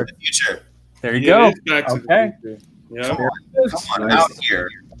Back Future. to the future. There you Yeah, go. it is Back to the Okay. Future. Yeah. Come on, out here.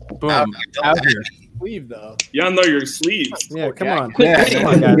 Boom. Out here. Don't Out have here. me. Leave though. Y'all know your sleeves. Yeah, come on. Yeah. Come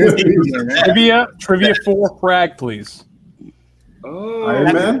on, guys. Trivia 4 frag, please. Oh,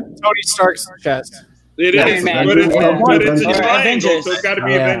 Iron Man? Tony Stark's chest. it Iron is. Man. But it's a Or triangle, Avengers. so it's got to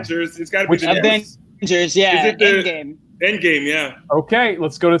be Yeah. Avengers. It's got to be Which the next. Avengers. Yeah. Is it the- Endgame. Endgame, yeah. Okay,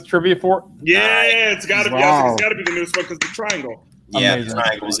 let's go to Trivia 4. Yeah, it's got to be. Wow. It's got to be the newest one because the triangle. Yeah, Amazing. the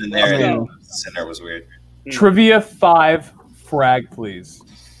triangle was in there. Let's And go. the center was weird. Trivia 5 frag, please.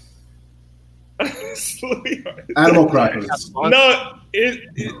 Animal crackers. No,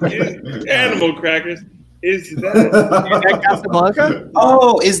 it animal crackers. Is that? Casablanca?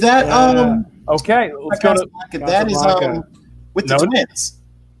 Oh, is that Okay, let's go to. that is with the No. twins?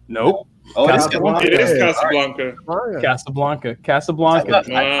 Nope. Oh, it is Casablanca. It is Casablanca. Casablanca. I Casablanca.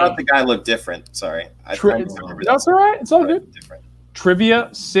 thought the guy looked different. Sorry. I Tri- don't remember That's all right. It's all good. different. Trivia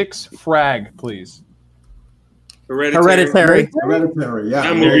 6 frag, please. Hereditary. Hereditary, yeah. That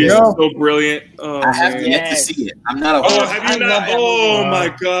There movie you is go. so brilliant. Oh, I have man. yet to Yes. see it. I'm not a Oh, have you I not? love that Oh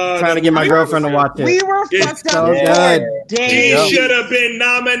my god! Trying to get my girlfriend to watch it. We were It's fucked so up good. for He days. should have been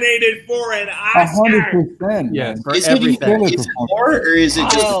nominated for an Oscar. 100%. Yes. For Is it everything. is it horror or is it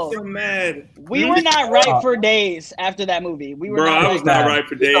just? Oh, So mad. we were not right for days after that movie. We were Bro, not I was right. not right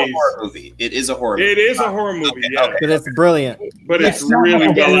for It's a days. horror movie. It is a horror movie. It is a horror movie, Okay, yeah, okay. But it's brilliant. but it's It's not really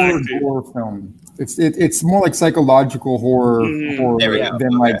like a well horror acted. horror film. It's more like psychological horror, Mhm. horror There we go.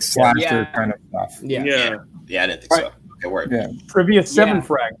 than like Okay. slasher Yeah. kind of stuff. Yeah. Yeah. Yeah, I didn't think so. Okay, word. Yeah. Trivia 7 Yeah.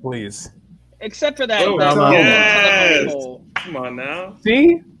 frag, please. Except for that. Oh, that yes. hole. Come on now. See? You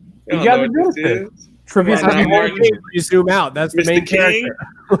You don't guys know are good what at this this. is. Trivia Come on, 7 Martin. You zoom out. That's the Mr. main King.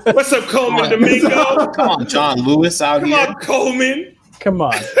 character. What's up, Coleman Domingo? Come on, John Lewis out Come here. on, Coleman. Come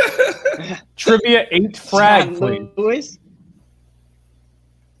on. Trivia 8 frag, please. Lewis.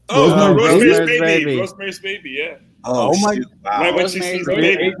 Oh, Rosemary's Rosemary's Baby. Baby. Rosemary's Baby, yeah. Oh, my- shoot. Wow. Right when she Rosemary's sees the Baby.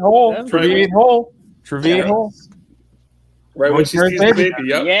 baby. 8 hole. That's Trivia right. 8 hole. Trivia 8 Yeah. hole. Right when she Rosemary's sees the Baby. baby,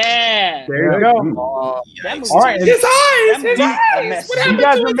 yep. Yeah. There you go. That Yikes. movie- All right. and His eyes! That His movie- eyes! What You happened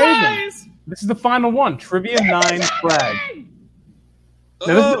guys to are his amazing. eyes? This is the final one. Trivia 9 frag.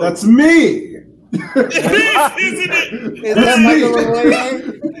 Oh, That's me. it is, isn't it? Is that Michael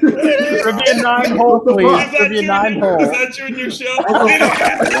LaWay? Trivia 9 hole, please. Is that Trivia you 9 in- hole. Is that you in your show?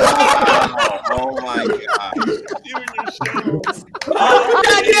 Oh my god. You in your show.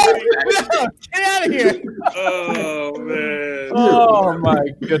 Get out of here. Oh man. Oh my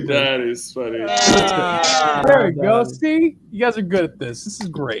goodness. That is funny. There we go. See? You guys are good at this. This is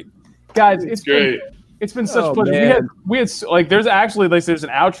great. Guys, it's Great. It's been such Oh, a pleasure. man. We had like there's actually like there's an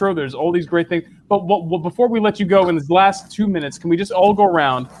outro. There's all these great things. But before we let you go in these last 2 minutes, can we just all go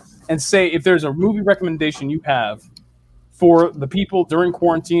around and say if there's a movie recommendation you have for the people during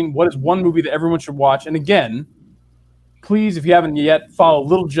quarantine? What is one movie that everyone should watch? And again, please, if you haven't yet, follow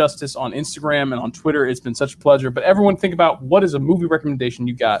Little Justice on Instagram and on Twitter. It's been such a pleasure. But everyone, think about what is a movie recommendation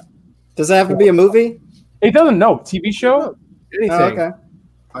you got. Does it have to be a movie? It doesn't know TV show. Anything. Oh, okay.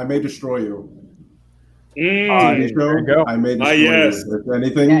 I may destroy you. Mm. TV there you show, go. I may destroy yes. you. If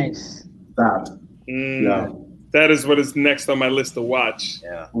anything, Nice. that. Mm. Yeah. That is what is next on my list to watch.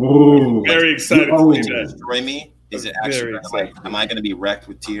 Yeah. Ooh. Very excited to Oh. see that. Destroy me? Is it Very actually like, excited. am I going to be wrecked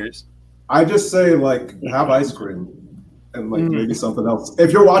with tears? I just say like have ice cream and like maybe something else.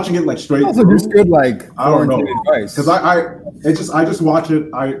 If you're watching it like straight Also, through, just good like I don't know advice. because I just watch it.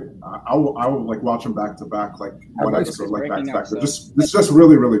 I will like watch them back to back, like one episode like back to back. It's just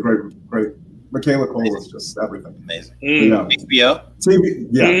really great. Michaela Cole is just everything. Amazing. Yeah. HBO. TV,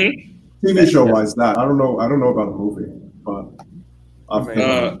 yeah. TV show wise, that I don't know about a movie, but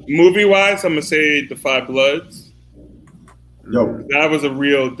movie wise, I'm gonna say The Five Bloods. Yo, that was a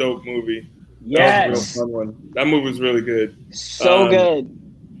real dope movie. Yes. That was a real fun one. That movie was really good. So good.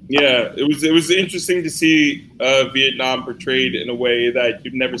 Yeah, it was interesting to see Vietnam portrayed in a way that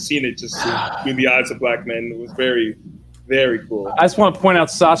you've never seen it just through the eyes of black men. It was very, very cool. I just want to point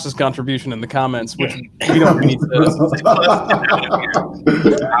out Sasha's contribution in the comments, which we don't need to.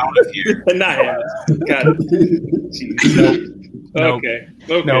 Not him. Got it. Nope. Okay.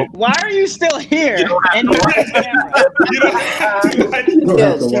 Nope. Why are you still here? You don't have to.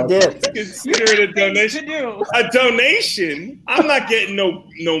 Yes, she did. Consider it a donation. A donation? I'm not getting no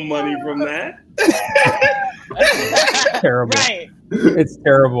money from that. Terrible. Right. It's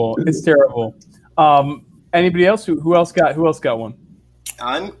terrible. It's terrible. Anybody else? Who else got one?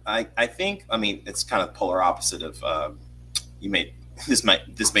 I think. I mean, it's kind of polar opposite of this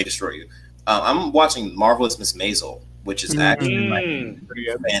may destroy you. I'm watching Marvelous Miss Maisel, which is actually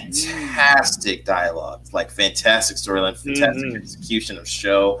fantastic dialogue, like fantastic storyline, fantastic execution of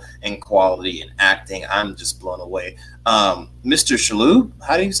show and quality and acting. I'm just blown away. Mr. Shalhoub,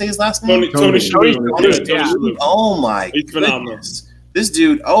 how do you say his last name? Tony Shalhoub. Oh my goodness. This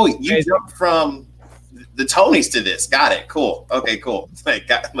dude, you jumped from the Tonys to this. Got it. Cool. Okay, cool.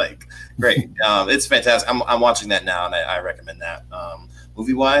 Great. It's fantastic. I'm watching that now and I recommend that.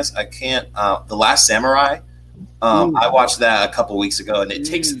 Movie wise, I can't The Last Samurai. I watched that a couple weeks ago, and it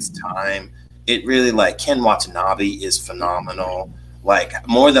takes its time. It really Ken Watanabe is phenomenal,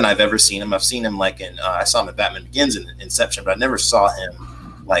 more than I've ever seen him. I've seen him I saw him in Batman Begins and Inception, but I never saw him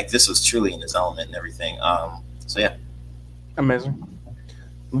this was truly in his element and everything. So yeah, amazing.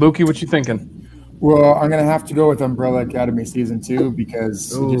 Lukey, what you thinking? Well, I'm gonna have to go with Umbrella Academy season 2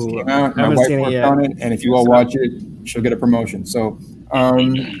 because it just came out. My wife worked on it, and if you all watch it, she'll get a promotion. So there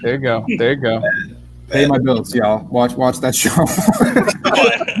you go. Pay my bills, y'all. Watch that show.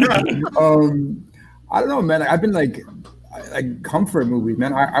 I don't know, man. I've been like comfort movies,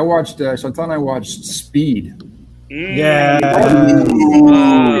 man. I watched Chantal and I watched Speed. Yeah.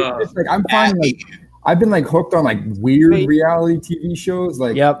 It's I'm finding I've been hooked on weird reality TV shows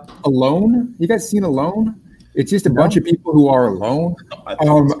Alone. You guys seen Alone? It's just a bunch of people who are alone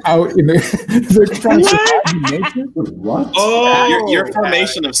out in the trying to survive in nature. What? Oh, your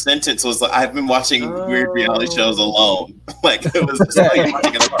formation of sentence was I've been watching weird reality shows alone. It was just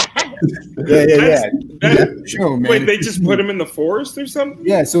watching it alone. Yeah. Show, man. Wait, they just put him in the forest or something?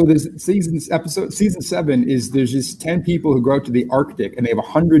 Yeah. So there's season 7 is there's just 10 people who go out to the Arctic and they have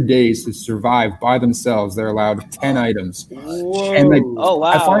 100 days to survive by themselves. They're allowed 10 items. Whoa. And oh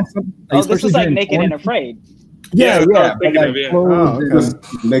wow! I find some, this was Naked and Afraid. Yeah.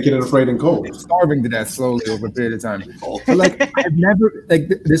 Naked and Afraid and Cold. Starving to death slowly over a period of time. But I've never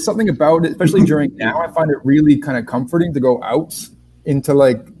there's something about it, especially during now. I find it really kind of comforting to go out into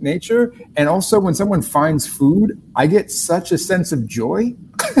nature, and also when someone finds food, I get such a sense of joy.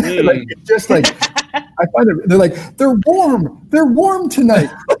 It's just I find it. They're warm tonight.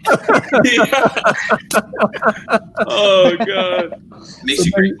 Oh god, makes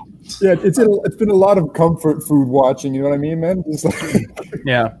you grateful. Yeah, it's been a lot of comfort food watching. You know what I mean, man? Just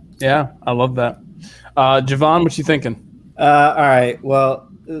yeah, I love that. Javon, what you thinking? All right. Well,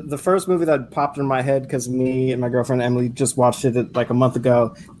 the first movie that popped in my head because me and my girlfriend Emily just watched it a month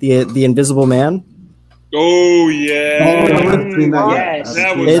ago. The Invisible Man. Oh yeah, yes,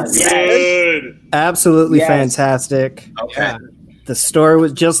 that was good. Absolutely fantastic. Okay. The story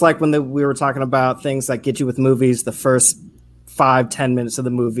was just like when we were talking about things that get you with movies. The first 5-10 minutes of the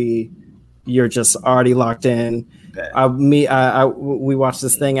movie, you're just already locked in. We watched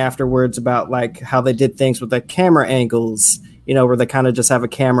this thing afterwards about how they did things with the camera angles, where they kind of just have a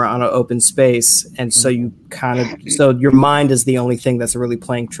camera on an open space, and so so your mind is the only thing that's really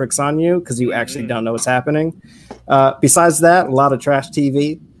playing tricks on you because you actually don't know what's happening. Besides that, a lot of trash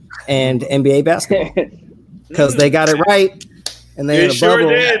TV and NBA basketball because they got it right, and they in a bubble.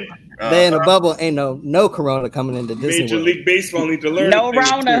 Did. They in a bubble. Ain't no corona coming into Disney Major World. League Baseball need to learn. No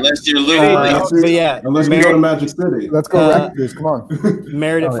Rona. Unless you're losing. Unless we go to Magic City. Let's go Raptors. Come on.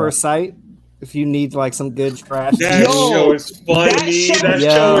 Married at First Sight. If you need some good trash. That show is funny. That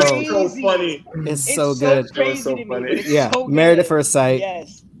show is so funny. It's so good. Crazy so funny. Yeah, Married at First Sight.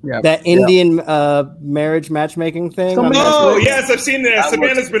 Yes. that Indian marriage matchmaking thing. Oh yes, I've seen that.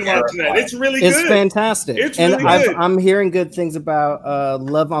 Savannah's been watching that. It's really good. It's fantastic. It's and really good. I'm hearing good things about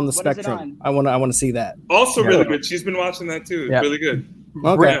Love on the Spectrum. I want to see that. Also really good. She's been watching that too. It's really good.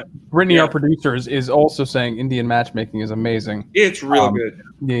 Okay. Brittany, our producer, is also saying Indian matchmaking is amazing. It's real good.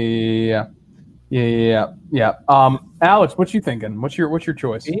 Yeah. Alex, what you thinking? What's your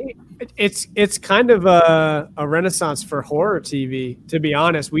choice? It's kind of a renaissance for horror TV. To be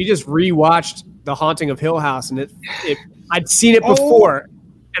honest, we just rewatched The Haunting of Hill House, and I'd seen it before,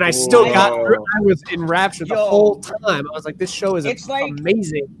 and I still got through. I was enraptured the whole time. I was like, this show is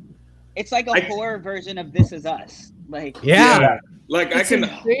amazing. It's like a horror version of This Is Us. Like Like it's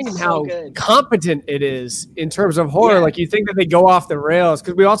insane how competent it is in terms of horror. Like you think that they go off the rails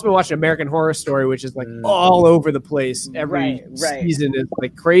because we also been watching American Horror Story, which is like all over the place. Every season is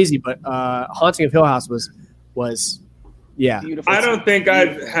like crazy, but Haunting of Hill House was beautiful. I don't think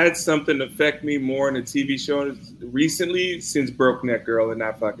I've had something affect me more in a TV show recently since Broke Neck Girl and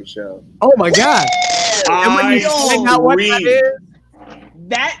that fucking show. Oh my god!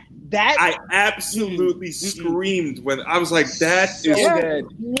 I absolutely screamed when I was like, "That is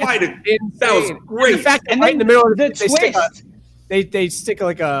quite a that was great." And the fact that right in the middle of the twist, they stick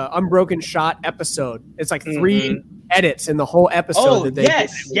like a unbroken shot episode. It's like 3 edits in the whole episode.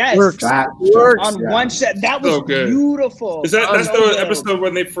 Works on one shot. That was beautiful. Is that's the episode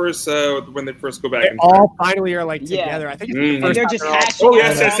when they first go back? They all finally are like together. I think it's the first they're just hashing. Oh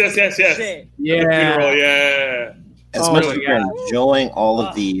yes. Yeah. As much as you're enjoying all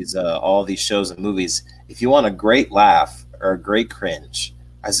of these shows and movies, if you want a great laugh or a great cringe,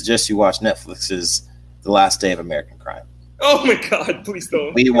 I suggest you watch Netflix's The Last Day of American Crime. Oh my god, please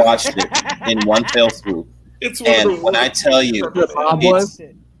don't. We watched it in one fell swoop. It's one of the worst. When I tell you,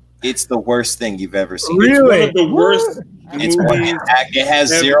 it's the worst thing you've ever seen. Really? It's one of the worst. It has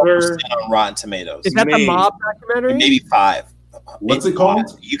 0% on Rotten Tomatoes. Is that the mob documentary? Maybe 5. What's it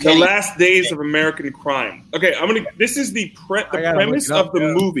called? The Last Days of American Crime. Okay, this is the premise of the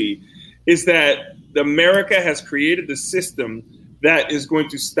movie is that America has created the system that is going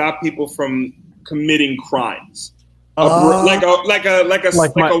to stop people from committing crimes. A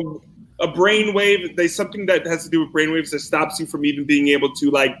brainwave. There's something that has to do with brainwaves that stops you from even being able to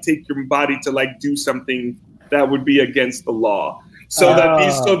like take your body to like do something that would be against the law. So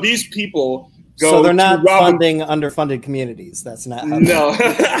these people. So they're not funding underfunded communities. That's not how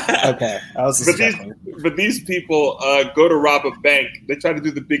okay. But these people go to rob a bank. They try to do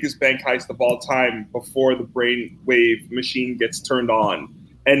the biggest bank heist of all time before the brainwave machine gets turned on.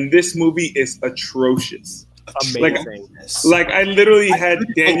 And this movie is atrocious. Amazing. Like I literally had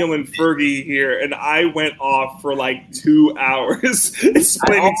Daniel and Fergie here, and I went off for like 2 hours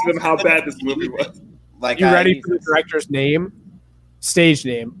explaining to them how bad this movie was. You ready for the director's name? Stage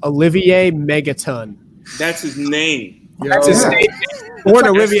name, Olivier Megaton. That's his name. That's his stage name. Born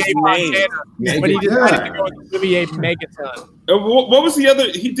Olivier Montana, but he decided to go with Olivier Megaton. What was the other?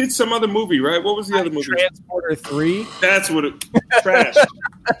 He did some other movie, right? What was the other movie? Transporter 3. That's what it. Trash.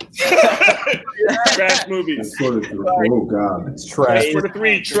 Trash movies. Oh god, it's trash. Transporter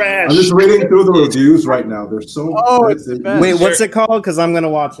 3, trash. I'm just reading through the reviews right now. They're so. It's the best. Wait, what's it called? Because I'm gonna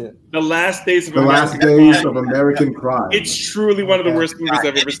watch it. The Last Days of American Crime. It's truly one of the worst movies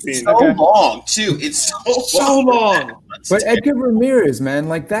I've ever seen. So long too. It's so long. But Edgar Ramirez, man,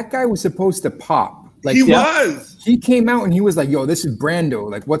 like that guy was supposed to pop. Like he was. He came out and he was like, "Yo, this is Brando.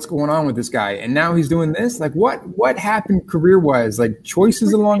 Like, what's going on with this guy?" And now he's doing this. Like, what happened career-wise? Like,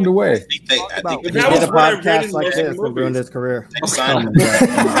 choices along the way. I think he did a podcast like this and ruined his career. And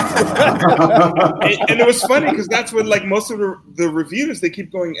it was funny because that's when like most of the reviews they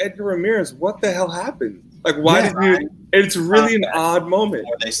keep going, Edgar Ramirez, what the hell happened? Like, why did you? It's really an odd moment.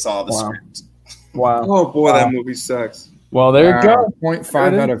 They saw the script. Wow. Oh boy, that movie sucks. Well, there you go.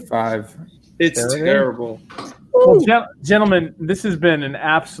 0.5 out of 5. It's terrible. Well, gentlemen, this has been an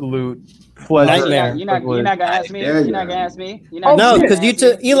absolute pleasure. Nightmare. You're not gonna ask me. You're not gonna ask me. No, because you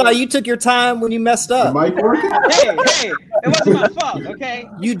took Eli. You took your time when you messed up. Hey, it wasn't my fault. Okay.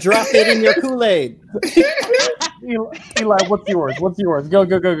 You dropped it in your Kool-Aid. Eli, what's yours? Go.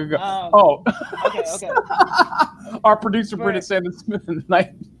 Okay. Our producer, Brendan Sanders Smith,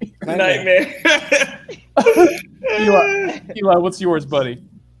 Nightmare. Eli, what's yours, buddy?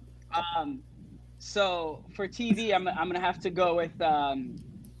 So for TV, I'm gonna have to go with Javon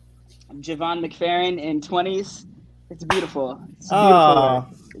McFerrin in 20s. It's beautiful. It's beautiful.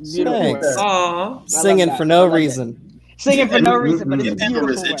 Beautiful. Singing for no reason. Singing for no reason, but it's beautiful.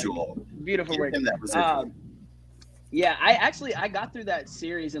 Residual. Beautiful work. Yeah, I got through that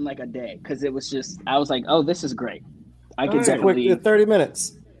series in like a day because it was just I was like, oh, this is great. I could definitely quick 30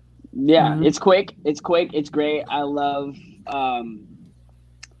 minutes. Yeah, it's quick. It's great. I love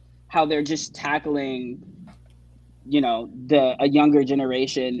how they're just tackling, a younger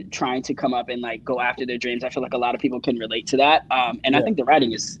generation trying to come up and like go after their dreams. I feel like a lot of people can relate to that. And I think the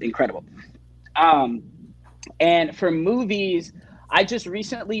writing is incredible. And for movies, I just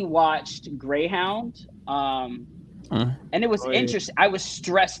recently watched Greyhound. And it was interesting. I was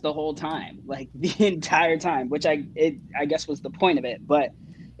stressed the whole time, like the entire time, which I guess was the point of it. But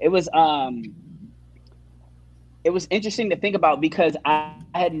it was interesting to think about because I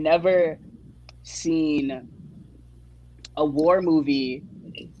had never seen a war movie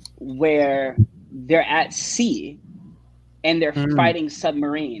where they're at sea and they're fighting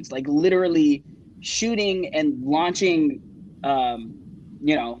submarines, like literally shooting and launching,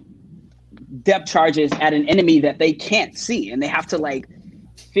 depth charges at an enemy that they can't see, and they have to like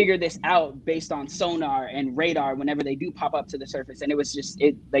figure this out based on sonar and radar whenever they do pop up to the surface. And it was just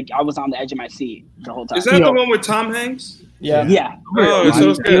I was on the edge of my seat the whole time. Is that the one with Tom Hanks? Yeah. Oh, it's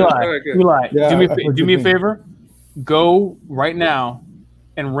so good. Eli, Yeah, do me a favor. Go right now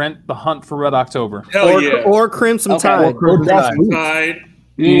and rent The Hunt for Red October. Hell yeah. Or Crimson Tide. Tide.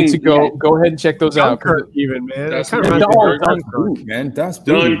 You need to go ahead and check those out. Even, man. That's Kind of reminds me of Dunkirk, man. That's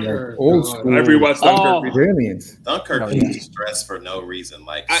Dunkirk. old school. I rewatched Dunkirk. Brilliant. Dunkirk makes me stress for no reason.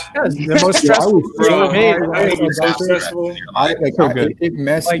 Like the most stressful Bro, It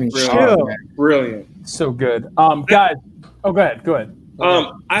messed me chill. up, man. Brilliant. So good. Guys. Oh, go ahead.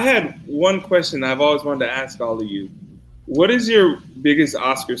 I had one question I've always wanted to ask all of you. What is your biggest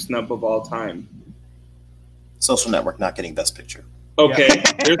Oscar snub of all time? Social Network not getting Best Picture. Okay,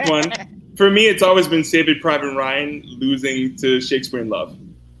 there's one. For me, it's always been Saving Private Ryan losing to Shakespeare in Love.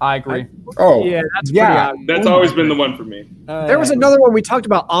 I agree. Oh, Yeah, that's That's always been the one for me. There was another one we talked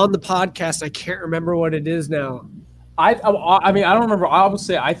about on the podcast. I can't remember what it is now. I mean, I don't remember. I would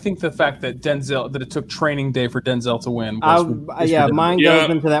say I think the fact that that it took Training Day for Denzel to win. Mine goes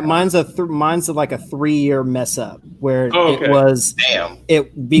into that. Mine's like a 3-year mess up where it was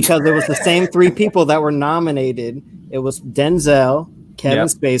because it was the same 3 people that were nominated. It was Denzel, Kevin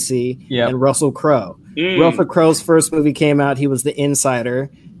Spacey, and Russell Crowe. Russell Crowe's first movie came out. He was the Insider,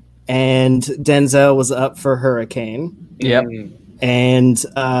 and Denzel was up for Hurricane. Yep. And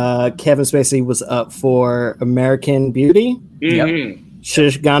Kevin Spacey was up for American Beauty. Yep.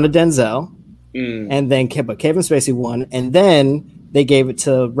 Should have gone to Denzel. And then Kevin Spacey won. And then they gave it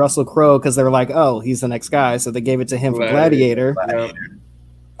to Russell Crowe because they were like, oh, he's the next guy. So they gave it to him for Gladiator.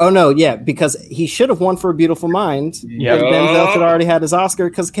 Oh, no, yeah, because he should have won for A Beautiful Mind. Yep. Denzel should already had his Oscar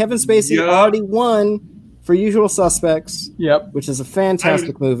because Kevin Spacey already won for Usual Suspects. Yep. Which is a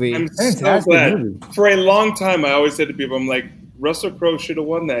fantastic movie. I'm so glad. For a long time, I always said to people, I'm like, Russell Crowe should have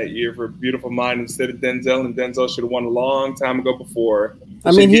won that year for Beautiful Mind instead of Denzel, and Denzel should have won a long time ago before.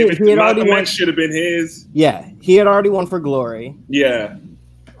 I mean, he had already won. Should have been his. Yeah, he had already won for Glory. Yeah.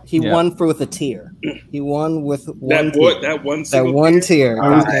 He won with a tear. He won with one tear. That one tear.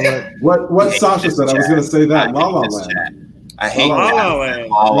 What Sasha said, I was going to say that. La La Land. I hate La La Land.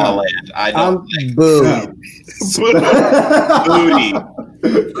 La La Land. I don't boo. Booty.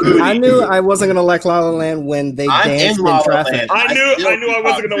 I knew I wasn't gonna like La La Land when they danced in traffic. I knew I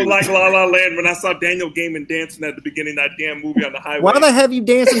wasn't gonna like La La Land when I saw Daniel Gaiman dancing at the beginning of that damn movie on the highway. Why the have you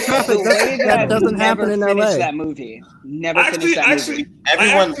dance in traffic? That doesn't happen in LA. That movie. Never finished that movie.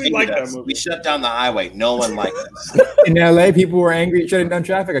 Everyone liked that movie. We shut down the highway. No one liked us. In LA, people were angry shutting down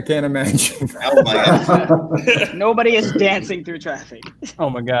traffic. I can't imagine. Oh my god. Nobody is dancing through traffic.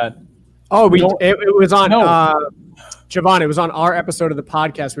 Oh my god. Oh, it was on Javon. It was on our episode of the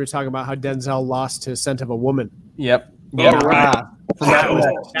podcast. We were talking about how Denzel lost to Scent of a Woman. Yep. Yeah, right. That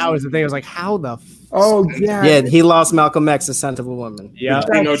was the thing. I was like, how the? Oh yeah. Yeah, he lost Malcolm X to Scent of a Woman. Yeah.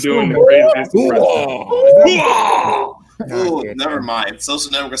 Doing the Ooh, never mind.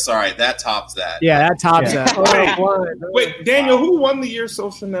 Social Network. Sorry, that tops that. Yeah, that tops that. Wait, Daniel, who won the year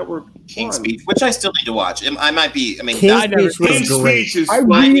Social Network? King's Speech, which I still need to watch. I might be. I mean, King's Speech was great. I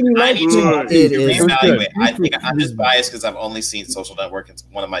really liked it. It. I think I'm just biased because I've only seen Social Network. It's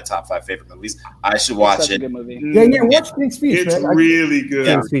one of my top 5 favorite movies. I should watch it. Good movie. Yeah, watch King's Speech. It's man. really good.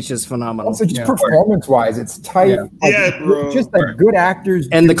 King's Speech is phenomenal. Also, just performance-wise, it's tight. Yeah, bro. Just like good actors.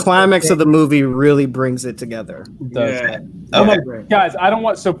 And the climax of the movie really brings it together. Yeah. Okay. Guys, I don't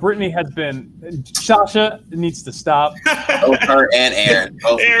want. So Brittany has been. Sasha needs to stop. Both her and Aaron.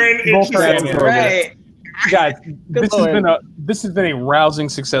 Both her and Aaron. Right. Guys, this has been a rousing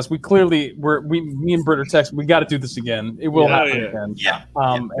success. Me and Britt are texting. We got to do this again. It will happen again. Yeah.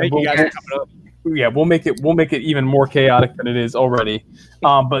 Thank you guys for coming up. Yeah, we'll make it even more chaotic than it is already.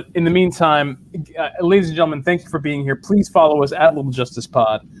 But in the meantime, ladies and gentlemen, thank you for being here. Please follow us at Little Justice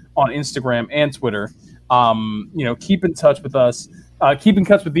Pod on Instagram and Twitter. Keep in touch with us. Keep in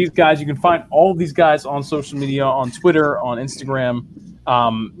touch with these guys. You can find all of these guys on social media, on Twitter, on Instagram.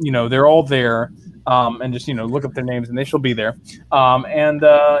 They're all there. And just, look up their names and they shall be there. We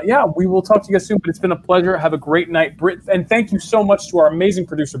will talk to you guys soon, but it's been a pleasure. Have a great night, Britt. And thank you so much to our amazing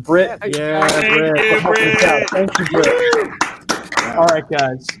producer, Britt. Britt. Thank you, Britt. All right,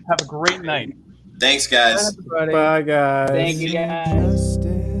 guys. Have a great night. Thanks, guys. Bye, guys. Thank you, guys.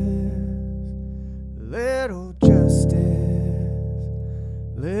 Little justice,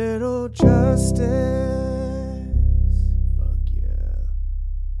 little justice.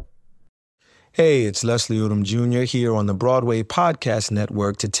 Hey, it's Leslie Odom Jr. here on the Broadway Podcast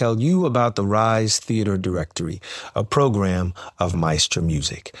Network to tell you about the Rise Theater Directory, a program of Maestro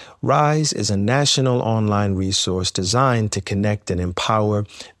Music. Rise is a national online resource designed to connect and empower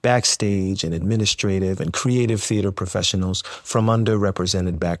backstage and administrative and creative theater professionals from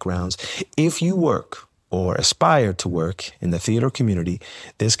underrepresented backgrounds. If you work or aspire to work in the theater community,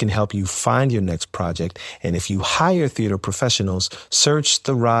 this can help you find your next project. And if you hire theater professionals, search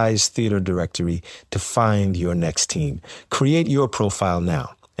the Rise Theater Directory to find your next team. Create your profile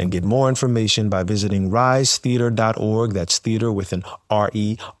now and get more information by visiting risetheater.org. That's theater with an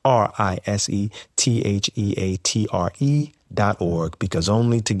RISETHEATRE.org, because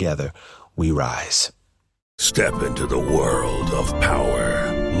only together we rise. Step into the world of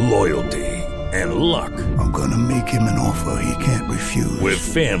power, loyalty, and luck. I'm gonna make him an offer he can't refuse. With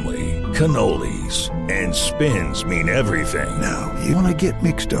family, cannolis, and spins mean everything. Now, you wanna get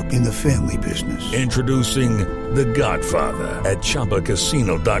mixed up in the family business. Introducing The Godfather at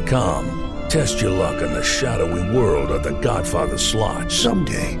ChumbaCasino.com. Test your luck in the shadowy world of The Godfather slot.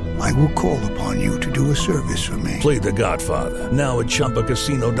 Someday, I will call upon you to do a service for me. Play The Godfather now at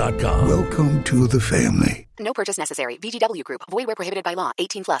ChumbaCasino.com. Welcome to the family. No purchase necessary. VGW Group. Void where prohibited by law.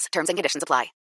 18+. Terms and conditions apply.